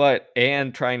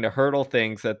 and trying to hurdle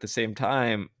things at the same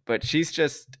time, but she's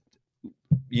just,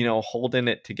 you know, holding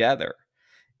it together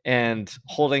in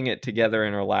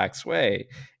a relaxed way.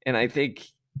 And I think,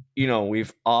 you know,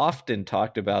 we've often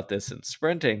talked about this in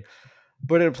sprinting,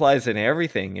 but it applies in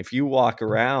everything. If you walk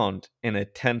around in a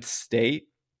tense state,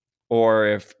 or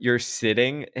if you're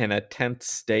sitting in a tense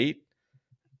state,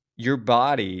 your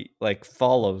body like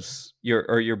follows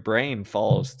your brain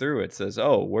follows through. It says,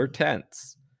 oh, we're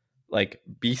tense, like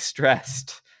be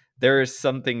stressed, there is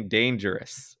something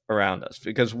dangerous around us.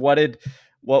 Because what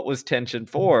was tension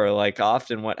for? Like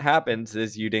often what happens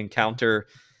is you'd encounter,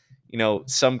 you know,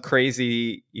 some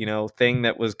crazy, you know, thing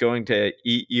that was going to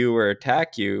eat you or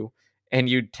attack you, and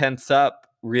you'd tense up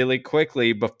really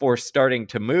quickly before starting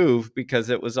to move, because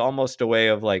it was almost a way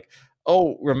of like,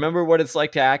 oh, remember what it's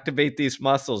like to activate these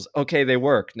muscles. Okay, they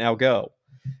work. Now go.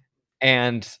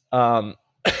 And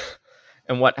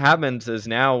and what happens is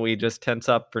now we just tense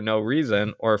up for no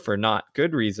reason, or for not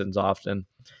good reasons often,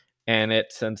 and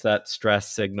it sends that stress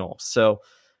signal. So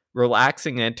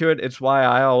relaxing into it, it's why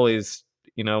I always,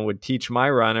 you know, would teach my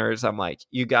runners, I'm like,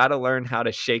 you got to learn how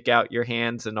to shake out your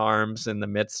hands and arms in the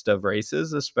midst of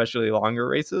races, especially longer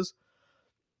races.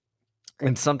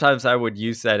 And sometimes I would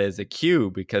use that as a cue,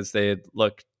 because they'd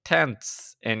look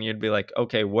tense and you'd be like,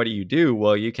 okay, what do you do?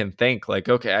 Well, you can think like,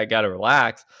 okay, I got to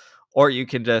relax. Or you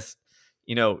can just,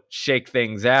 you know, shake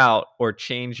things out or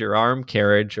change your arm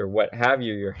carriage or what have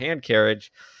you, your hand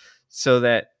carriage, so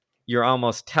that you're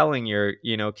almost telling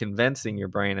you know, convincing your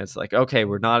brain it's like, okay,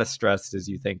 we're not as stressed as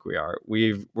you think we are.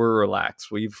 We're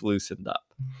relaxed. We've loosened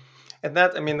up. And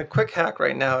that, I mean, the quick hack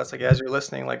right now is like, as you're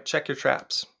listening, like check your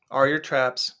traps. Are your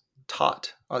traps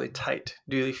taut? Are they tight?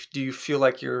 Do you feel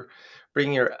like you're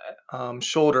bringing your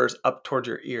shoulders up towards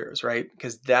your ears, right?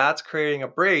 Because that's creating a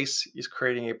brace, is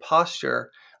creating a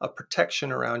posture of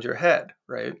protection around your head,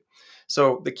 right?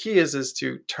 So the key is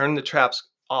to turn the traps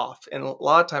off. And a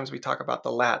lot of times we talk about the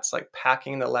lats, like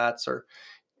packing the lats or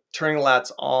turning the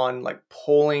lats on, like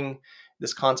pulling,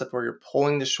 this concept where you're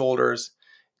pulling the shoulders,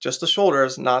 just the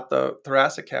shoulders, not the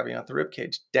thoracic cavity, not the rib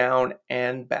cage, down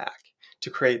and back to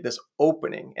create this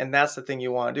opening. And that's the thing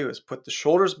you want to do, is put the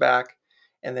shoulders back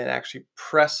and then actually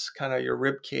press kind of your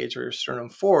rib cage or your sternum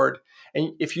forward.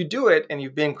 And if you do it and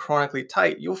you've been chronically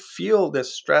tight, you'll feel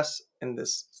this stress and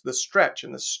the stretch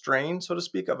and the strain, so to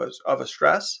speak, of a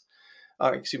stress,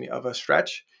 of a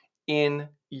stretch in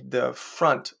the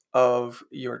front of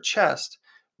your chest,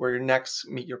 where your necks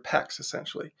meet your pecs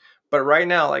essentially. But right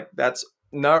now, like that's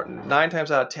not, 9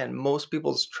 times out of 10, most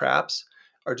people's traps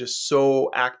are just so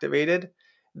activated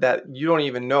that you don't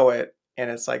even know it. And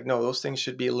it's like, no, those things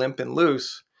should be limp and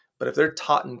loose. But if they're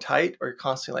taut and tight, or you're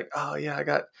constantly like, oh yeah, I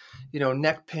got, you know,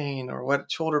 neck pain or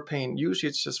what, shoulder pain, usually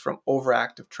it's just from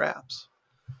overactive traps.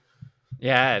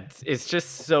 Yeah, it's just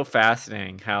so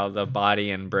fascinating how the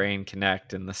body and brain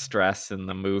connect, and the stress and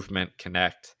the movement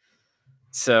connect.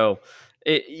 So,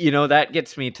 you know, that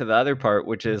gets me to the other part,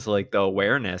 which is like the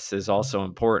awareness is also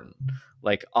important.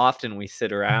 Like often we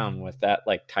sit around with that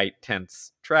like tight,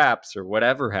 tense traps or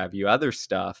whatever have you, other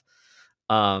stuff,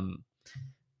 um,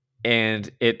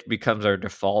 and it becomes our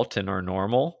default and our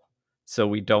normal. So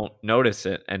we don't notice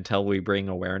it until we bring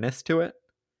awareness to it.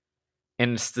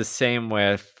 And it's the same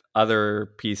with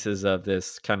other pieces of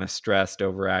this kind of stressed,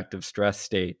 overactive stress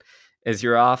state, is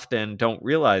you're often don't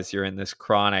realize you're in this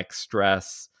chronic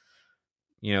stress,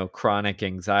 you know, chronic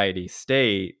anxiety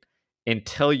state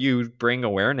until you bring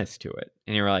awareness to it.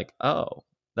 And you're like, oh,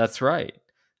 that's right.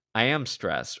 I am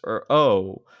stressed. Or,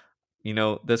 oh, you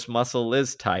know, this muscle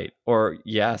is tight. Or,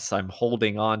 yes, I'm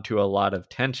holding on to a lot of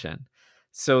tension.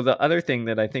 So the other thing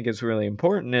that I think is really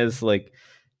important is like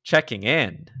checking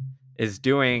in. is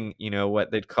doing, what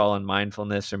they'd call in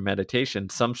mindfulness or meditation,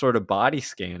 some sort of body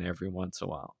scan every once in a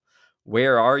while.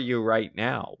 Where are you right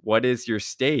now? What is your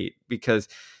state? Because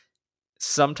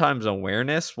sometimes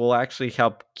awareness will actually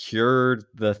help cure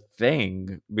the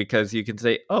thing, because you can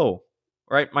say, oh,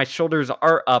 right, my shoulders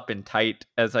are up and tight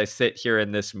as I sit here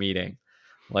in this meeting.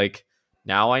 Like,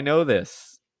 now I know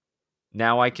this.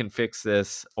 Now I can fix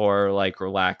this, or like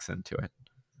relax into it.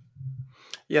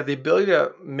 Yeah, the ability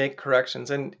to make corrections,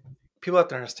 and people have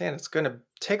to understand it's going to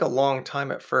take a long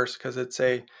time at first, because it's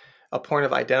a point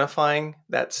of identifying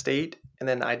that state and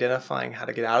then identifying how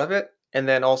to get out of it, and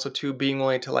then also to being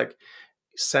willing to like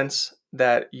sense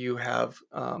that you have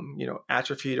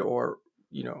atrophied or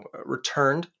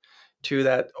returned to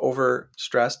that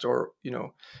overstressed or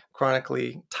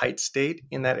chronically tight state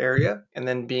in that area, and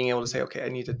then being able to say, okay, I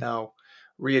need to now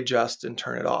readjust and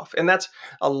turn it off. And that's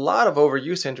a lot of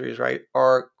overuse injuries, right?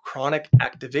 Are chronic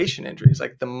activation injuries.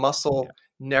 Like the muscle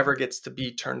never gets to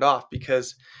be turned off,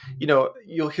 because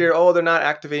you'll hear, oh, they're not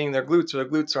activating their glutes, or their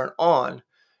glutes aren't on.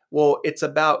 Well, it's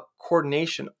about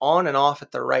coordination on and off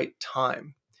at the right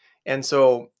time. And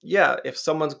so, yeah, if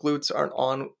someone's glutes aren't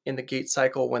on in the gait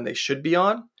cycle when they should be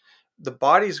on, the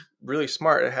body's really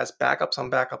smart. It has backups on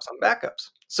backups on backups.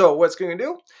 So what's going to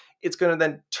do? It's going to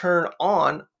then turn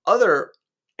on other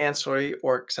ancillary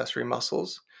or accessory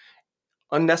muscles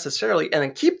unnecessarily, and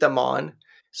then keep them on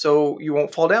so you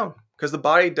won't fall down, because the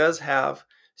body does have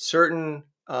certain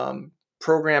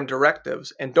program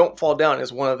directives, and don't fall down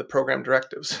is one of the program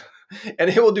directives. And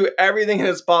it will do everything in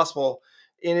its possible,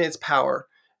 in its power,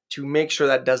 to make sure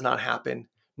that does not happen,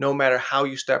 no matter how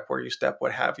you step, where you step,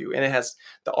 what have you. And it has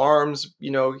the arms,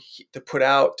 to put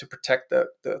out to protect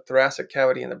the thoracic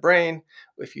cavity and the brain.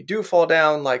 If you do fall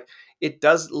down, like, it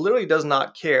literally does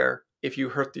not care if you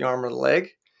hurt the arm or the leg.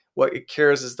 What it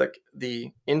cares is that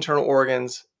the internal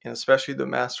organs, and especially the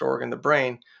master organ, the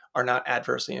brain, are not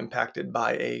adversely impacted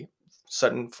by a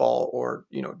sudden fall or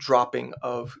dropping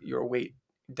of your weight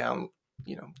down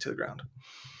to the ground.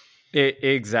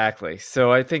 Exactly.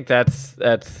 So I think that's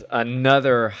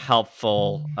another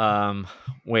helpful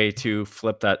way to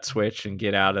flip that switch and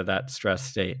get out of that stress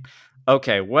state.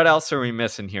 Okay, what else are we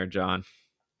missing here, John?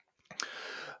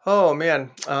 Oh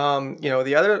man,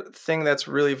 the other thing that's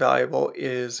really valuable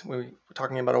is, when we're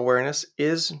talking about awareness,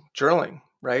 is journaling,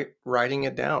 right? Writing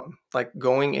it down, like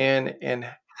going in and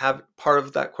have part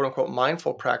of that quote unquote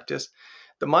mindful practice.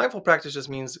 The mindful practice just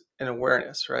means an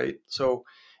awareness, right? So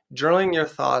journaling your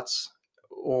thoughts,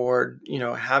 or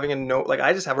having a note, like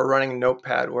I just have a running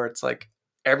notepad where it's like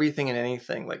everything and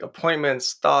anything, like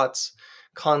appointments, thoughts,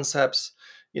 concepts,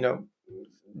 you know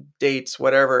dates,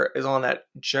 whatever is on that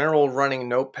general running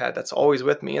notepad that's always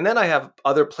with me. And then I have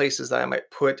other places that I might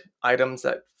put items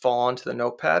that fall onto the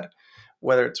notepad,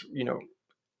 whether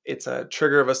it's a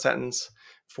trigger of a sentence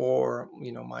for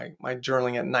my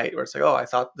journaling at night, where it's like, oh, I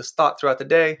thought this thought throughout the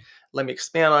day, let me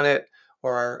expand on it.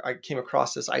 Or I came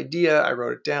across this idea, I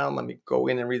wrote it down, let me go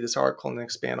in and read this article and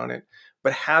expand on it.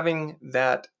 But having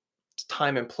that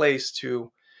time and place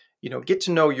to get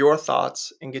to know your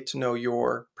thoughts and get to know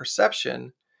your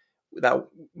perception, that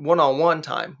one-on-one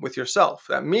time with yourself,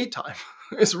 that me time,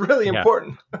 is really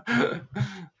important.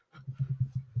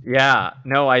 Yeah,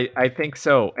 no, I think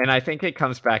so. And I think it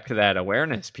comes back to that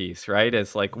awareness piece, right?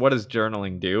 It's like, what does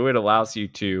journaling do? It allows you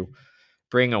to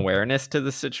bring awareness to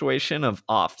the situation of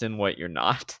often what you're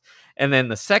not. And then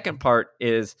the second part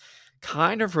is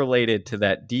kind of related to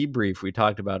that debrief we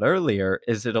talked about earlier,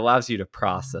 is it allows you to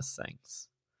process things,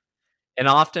 and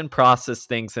often process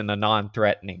things in a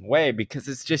non-threatening way, because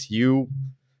it's just you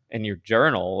and your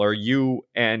journal, or you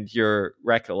and your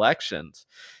recollections.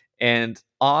 And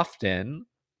often,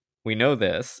 we know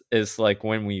this is like,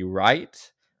 when we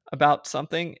write about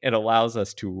something, it allows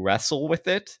us to wrestle with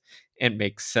it and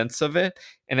make sense of it.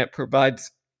 And it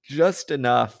provides just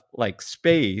enough like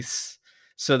space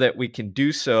so that we can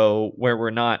do so where we're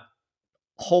not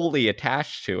wholly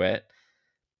attached to it.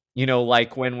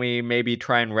 Like when we maybe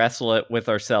try and wrestle it with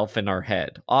ourselves in our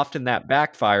head, often that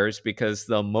backfires because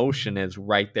the emotion is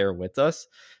right there with us.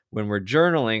 When we're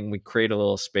journaling, we create a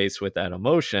little space with that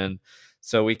emotion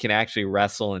so we can actually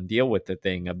wrestle and deal with the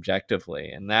thing objectively.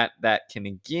 And that can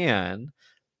again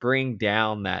bring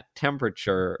down that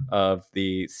temperature of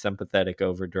the sympathetic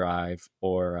overdrive,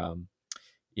 or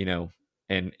you know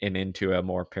and into a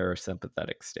more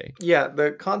parasympathetic state. Yeah,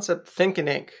 the concept think and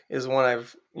ink is one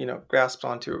I've grasped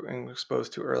onto and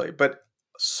exposed to early. But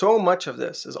so much of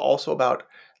this is also about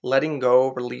letting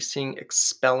go, releasing,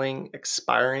 expelling,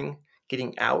 expiring,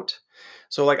 getting out.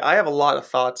 So like, I have a lot of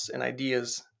thoughts and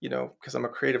ideas, because I'm a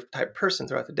creative type person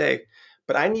throughout the day,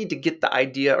 but I need to get the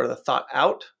idea or the thought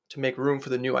out to make room for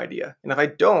the new idea. And if I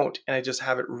don't, and I just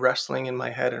have it wrestling in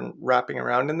my head and wrapping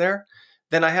around in there,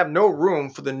 then I have no room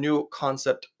for the new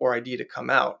concept or idea to come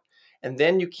out. And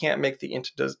then you can't make the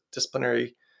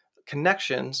interdisciplinary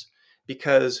connections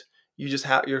because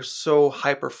you're so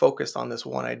hyper focused on this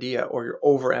one idea, or you're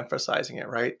overemphasizing it,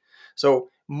 right? So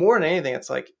more than anything, it's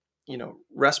like,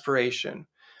 respiration,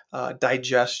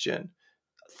 digestion,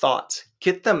 thoughts,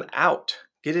 get them out,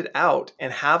 get it out,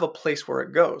 and have a place where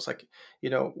it goes. Like,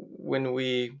 when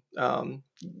we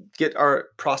get our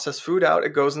processed food out,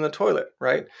 it goes in the toilet,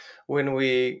 right? When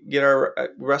we get our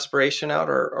respiration out,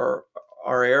 or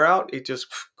our air out, it just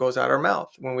goes out our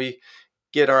mouth. When we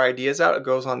get our ideas out, it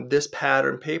goes on this pad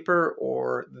and paper,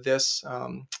 or this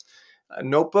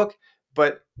notebook.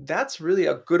 But that's really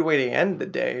a good way to end the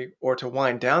day, or to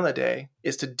wind down the day,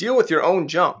 is to deal with your own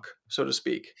junk, so to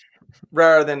speak,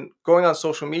 rather than going on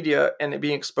social media and it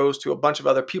being exposed to a bunch of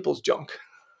other people's junk.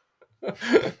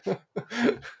 I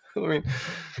mean,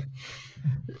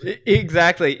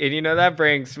 exactly. And that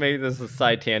brings, maybe this is a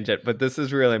side tangent, but this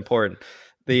is really important.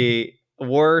 The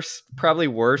probably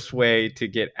worst way to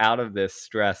get out of this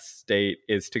stress state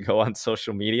is to go on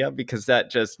social media, because that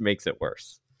just makes it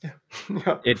worse.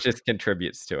 Yeah. It just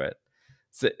contributes to it.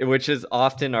 So, which is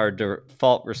often our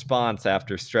default response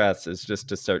after stress, is just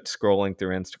to start scrolling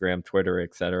through Instagram, Twitter,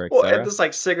 et cetera, et Well, cetera. it's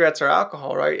like cigarettes or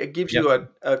alcohol, right? It gives you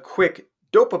a quick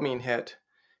dopamine hit.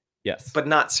 Yes. But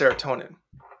not serotonin.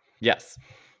 Yes,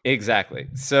 exactly.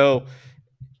 So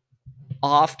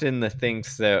often the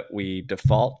things that we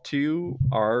default to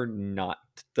are not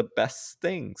the best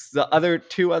things. The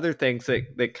two other things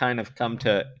that kind of come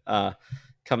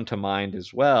to mind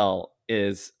as well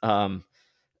is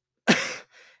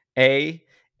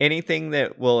anything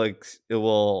that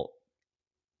will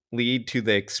lead to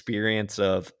the experience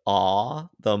of awe,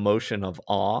 the emotion of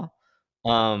awe,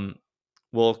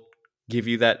 will give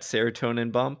you that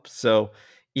serotonin bump. So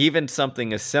even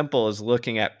something as simple as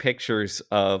looking at pictures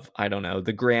of, I don't know,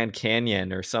 the Grand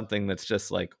Canyon, or something that's just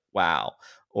like, wow,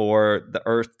 or the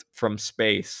Earth from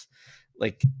space,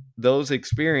 like those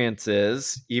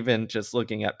experiences, even just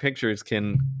looking at pictures,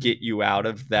 can get you out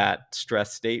of that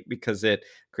stress state, because it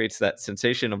creates that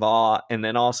sensation of awe, and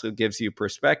then also gives you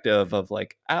perspective of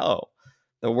like, oh,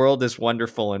 the world is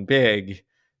wonderful and big.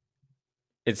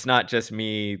 It's not just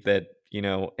me that,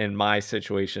 in my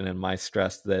situation and my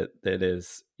stress, that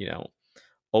is,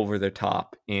 over the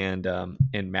top and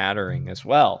mattering as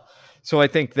well. So I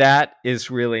think that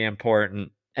is really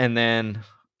important. And then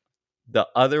the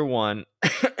other one,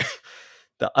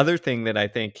 the other thing that I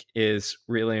think is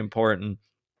really important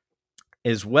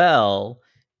as well,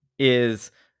 is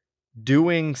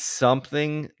doing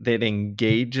something that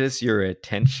engages your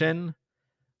attention,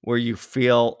 where you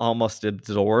feel almost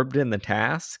absorbed in the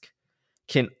task,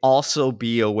 can also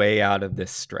be a way out of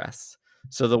this stress.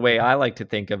 So the way I like to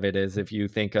think of it is, if you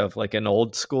think of like an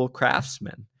old school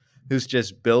craftsman who's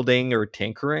just building or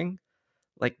tinkering,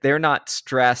 like they're not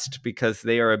stressed because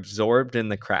they are absorbed in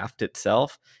the craft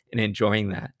itself and enjoying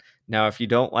that. Now, if you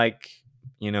don't like,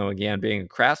 again, being a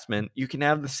craftsman, you can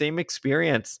have the same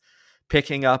experience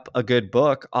picking up a good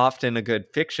book, often a good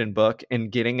fiction book,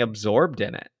 and getting absorbed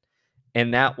in it.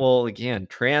 And that will, again,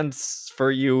 transfer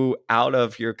you out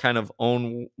of your kind of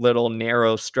own little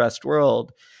narrow stressed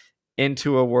world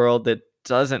into a world that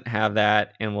doesn't have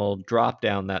that, and will drop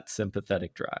down that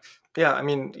sympathetic drive. Yeah, I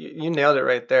mean, you nailed it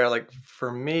right there. Like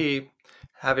for me,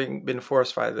 having been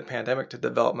forced by the pandemic to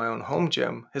develop my own home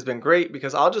gym has been great,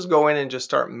 because I'll just go in and just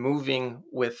start moving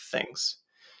with things.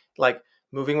 Like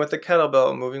moving with the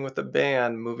kettlebell, moving with the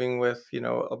band, moving with,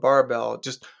 a barbell,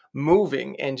 just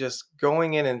moving and just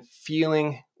going in and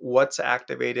feeling what's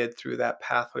activated through that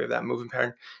pathway of that movement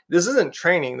pattern. This isn't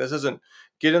training. This isn't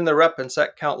get in the rep and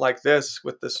set count like this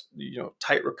with this,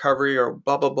 tight recovery, or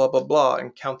blah, blah, blah, blah, blah,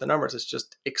 and count the numbers. It's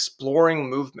just exploring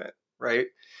movement, right?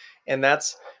 And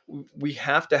we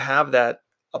have to have that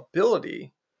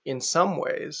ability in some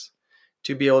ways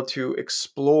to be able to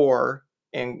explore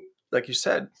and, like you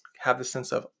said, have the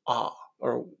sense of awe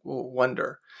or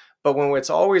wonder. But when it's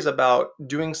always about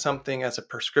doing something as a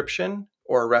prescription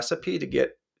or a recipe to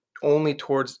get only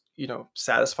towards,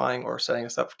 satisfying or setting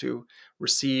us up to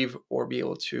receive or be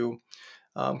able to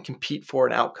compete for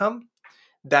an outcome,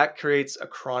 that creates a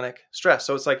chronic stress.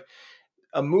 So it's like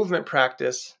a movement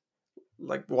practice,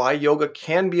 like why yoga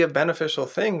can be a beneficial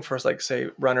thing for, like, say,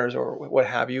 runners or what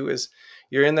have you, is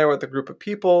you're in there with a group of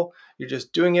people, you're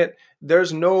just doing it.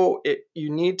 You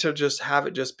need to just have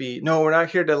it just be, no, we're not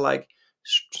here to like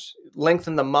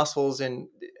lengthen the muscles and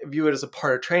view it as a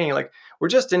part of training. Like we're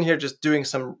just in here just doing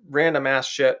some random ass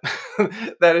shit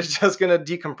that is just going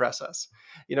to decompress us.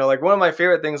 Like one of my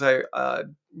favorite things I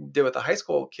did with the high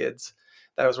school kids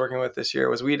that I was working with this year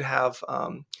was we'd have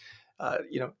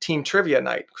team trivia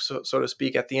night, so to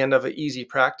speak, at the end of an easy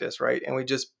practice, right? And we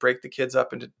just break the kids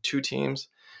up into 2 teams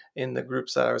in the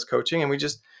groups that I was coaching, and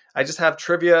I just have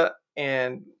trivia,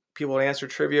 and people would answer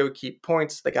trivia, would keep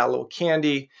points. They got a little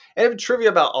candy, and it was trivia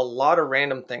about a lot of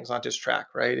random things, not just track,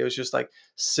 right? It was just like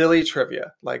silly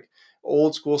trivia, like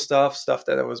old school stuff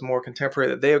that was more contemporary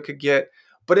that they could get,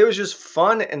 but it was just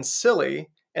fun and silly,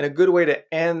 and a good way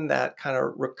to end that kind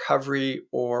of recovery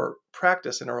or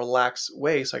practice in a relaxed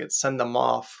way, so I could send them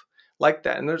off like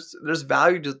that. And there's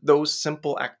value to those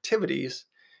simple activities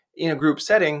in a group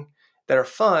setting that are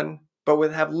fun, but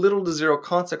would have little to zero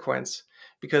consequence,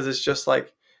 because it's just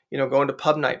like, going to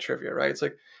pub night trivia, right? It's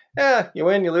like, you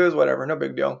win, you lose, whatever, no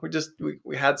big deal.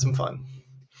 We had some fun.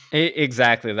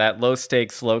 Exactly. That low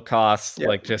stakes, low cost, Yeah.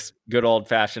 like just good old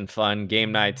fashioned fun,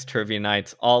 game nights, trivia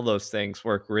nights, all those things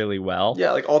work really well.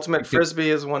 Yeah, like ultimate frisbee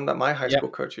is one that my high school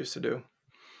coach used to do.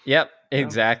 Yep,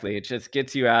 exactly. It just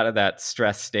gets you out of that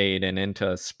stress state and into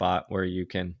a spot where you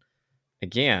can,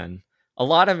 again, a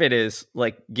lot of it is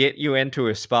like get you into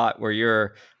a spot where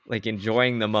you're like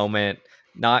enjoying the moment,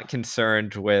 not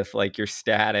concerned with like your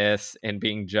status and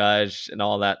being judged and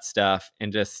all that stuff,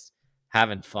 and just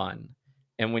having fun.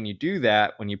 And when you do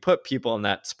that, when you put people in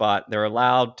that spot, they're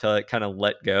allowed to kind of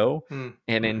let go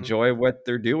and enjoy what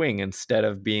they're doing instead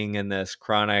of being in this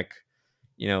chronic,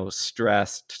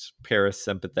 stressed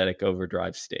parasympathetic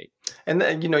overdrive state. And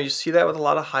then, you see that with a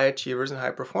lot of high achievers and high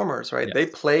performers, right? Yes. They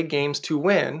play games to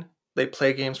win. They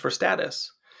play games for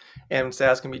status. And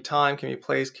status can be time, can be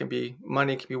place, can be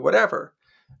money, can be whatever.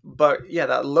 But yeah,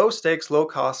 that low stakes, low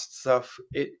cost stuff,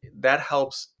 that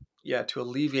helps, to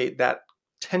alleviate that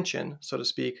tension, so to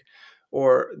speak,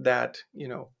 or that,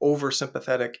 over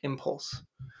sympathetic impulse.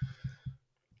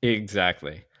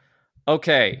 Exactly.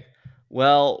 Okay.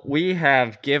 Well, we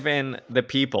have given the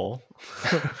people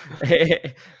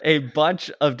a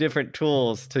bunch of different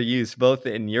tools to use both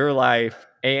in your life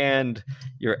and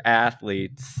your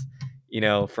athletes,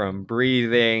 from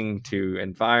breathing to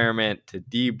environment to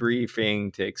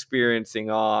debriefing to experiencing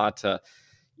awe to,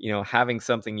 having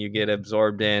something you get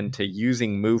absorbed in to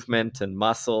using movement and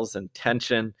muscles and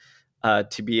tension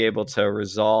to be able to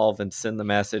resolve and send the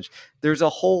message. There's a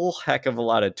whole heck of a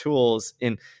lot of tools.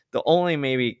 And the only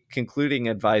maybe concluding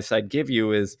advice I'd give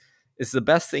you is the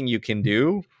best thing you can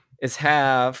do is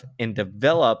have and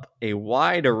develop a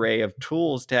wide array of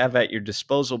tools to have at your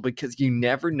disposal, because you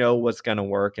never know what's going to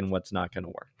work and what's not going to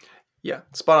work. Yeah,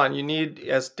 spot on. You need,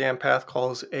 as Dan Path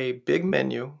calls, a big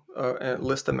menu, a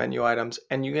list of menu items,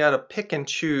 and you got to pick and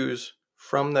choose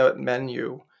from the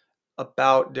menu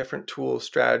about different tools,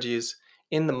 strategies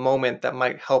in the moment that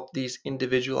might help these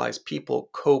individualized people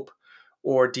cope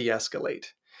or de-escalate.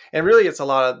 And really, it's a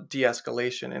lot of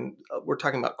de-escalation, and we're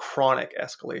talking about chronic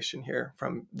escalation here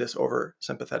from this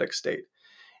oversympathetic state.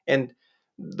 And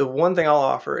the one thing I'll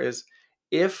offer is,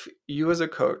 if you as a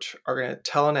coach are going to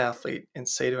tell an athlete and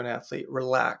say to an athlete,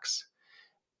 relax,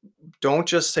 don't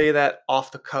just say that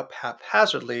off the cuff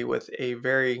haphazardly with a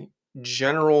very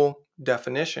general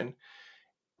definition.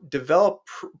 Develop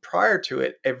prior to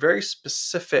it a very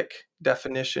specific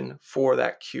definition for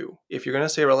that cue. If you're going to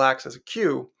say relax as a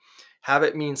cue, have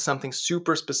it mean something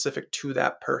super specific to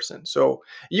that person. So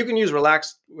you can use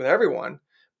relax with everyone,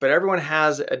 but everyone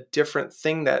has a different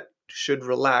thing that should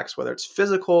relax, whether it's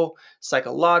physical,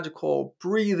 psychological,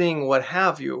 breathing, what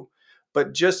have you.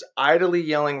 But just idly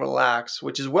yelling relax,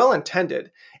 which is well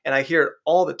intended, and I hear it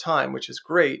all the time, which is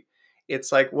great.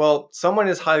 It's like, well, someone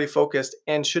is highly focused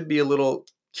and should be a little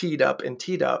keyed up and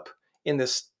teed up in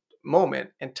this moment,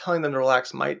 and telling them to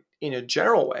relax might, in a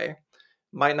general way,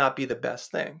 might not be the best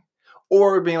thing.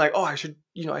 Or being like, oh, I should,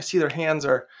 I see their hands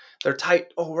they're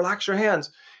tight. Oh, relax your hands.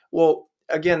 Well,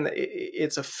 again,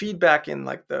 it's a feedback in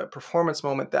like the performance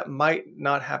moment that might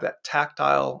not have that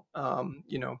tactile,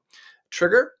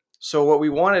 trigger. So what we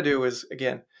want to do is,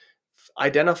 again,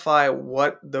 identify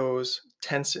what those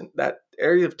tension, that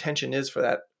area of tension is for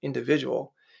that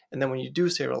individual. And then when you do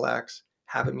say relax,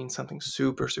 have it mean something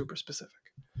super, super specific.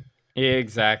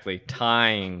 Exactly.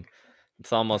 Tying.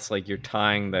 It's almost like you're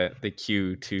tying the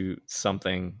cue to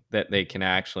something that they can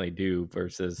actually do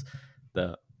versus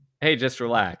the, hey, just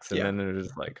relax. And then they're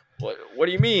just like, what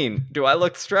do you mean? Do I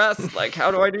look stressed? Like,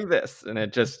 how do I do this? And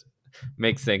it just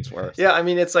makes things worse. Yeah, I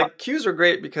mean, it's like cues are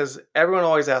great because everyone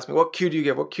always asks me, what cue do you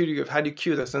give? What cue do you give? How do you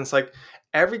cue this? And it's like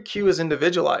every cue is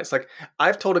individualized. Like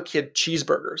I've told a kid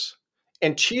cheeseburgers,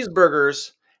 and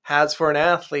cheeseburgers has for an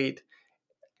athlete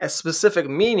a specific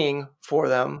meaning for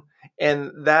them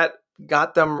And that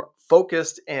got them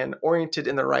focused and oriented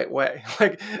in the right way.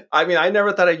 Like, I mean, I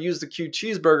never thought I'd use the Q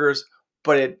cheeseburgers,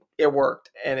 but it worked,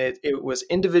 and it was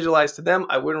individualized to them.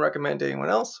 I wouldn't recommend to anyone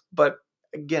else, but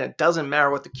again, it doesn't matter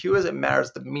what the Q is, it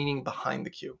matters the meaning behind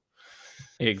the Q.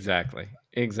 Exactly.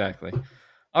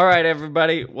 All right,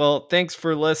 everybody. Well, thanks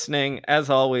for listening. As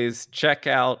always, check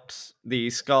out the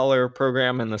Scholar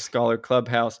program and the Scholar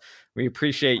Clubhouse. We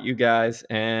appreciate you guys.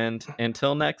 And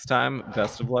until next time,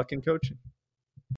 best of luck in coaching.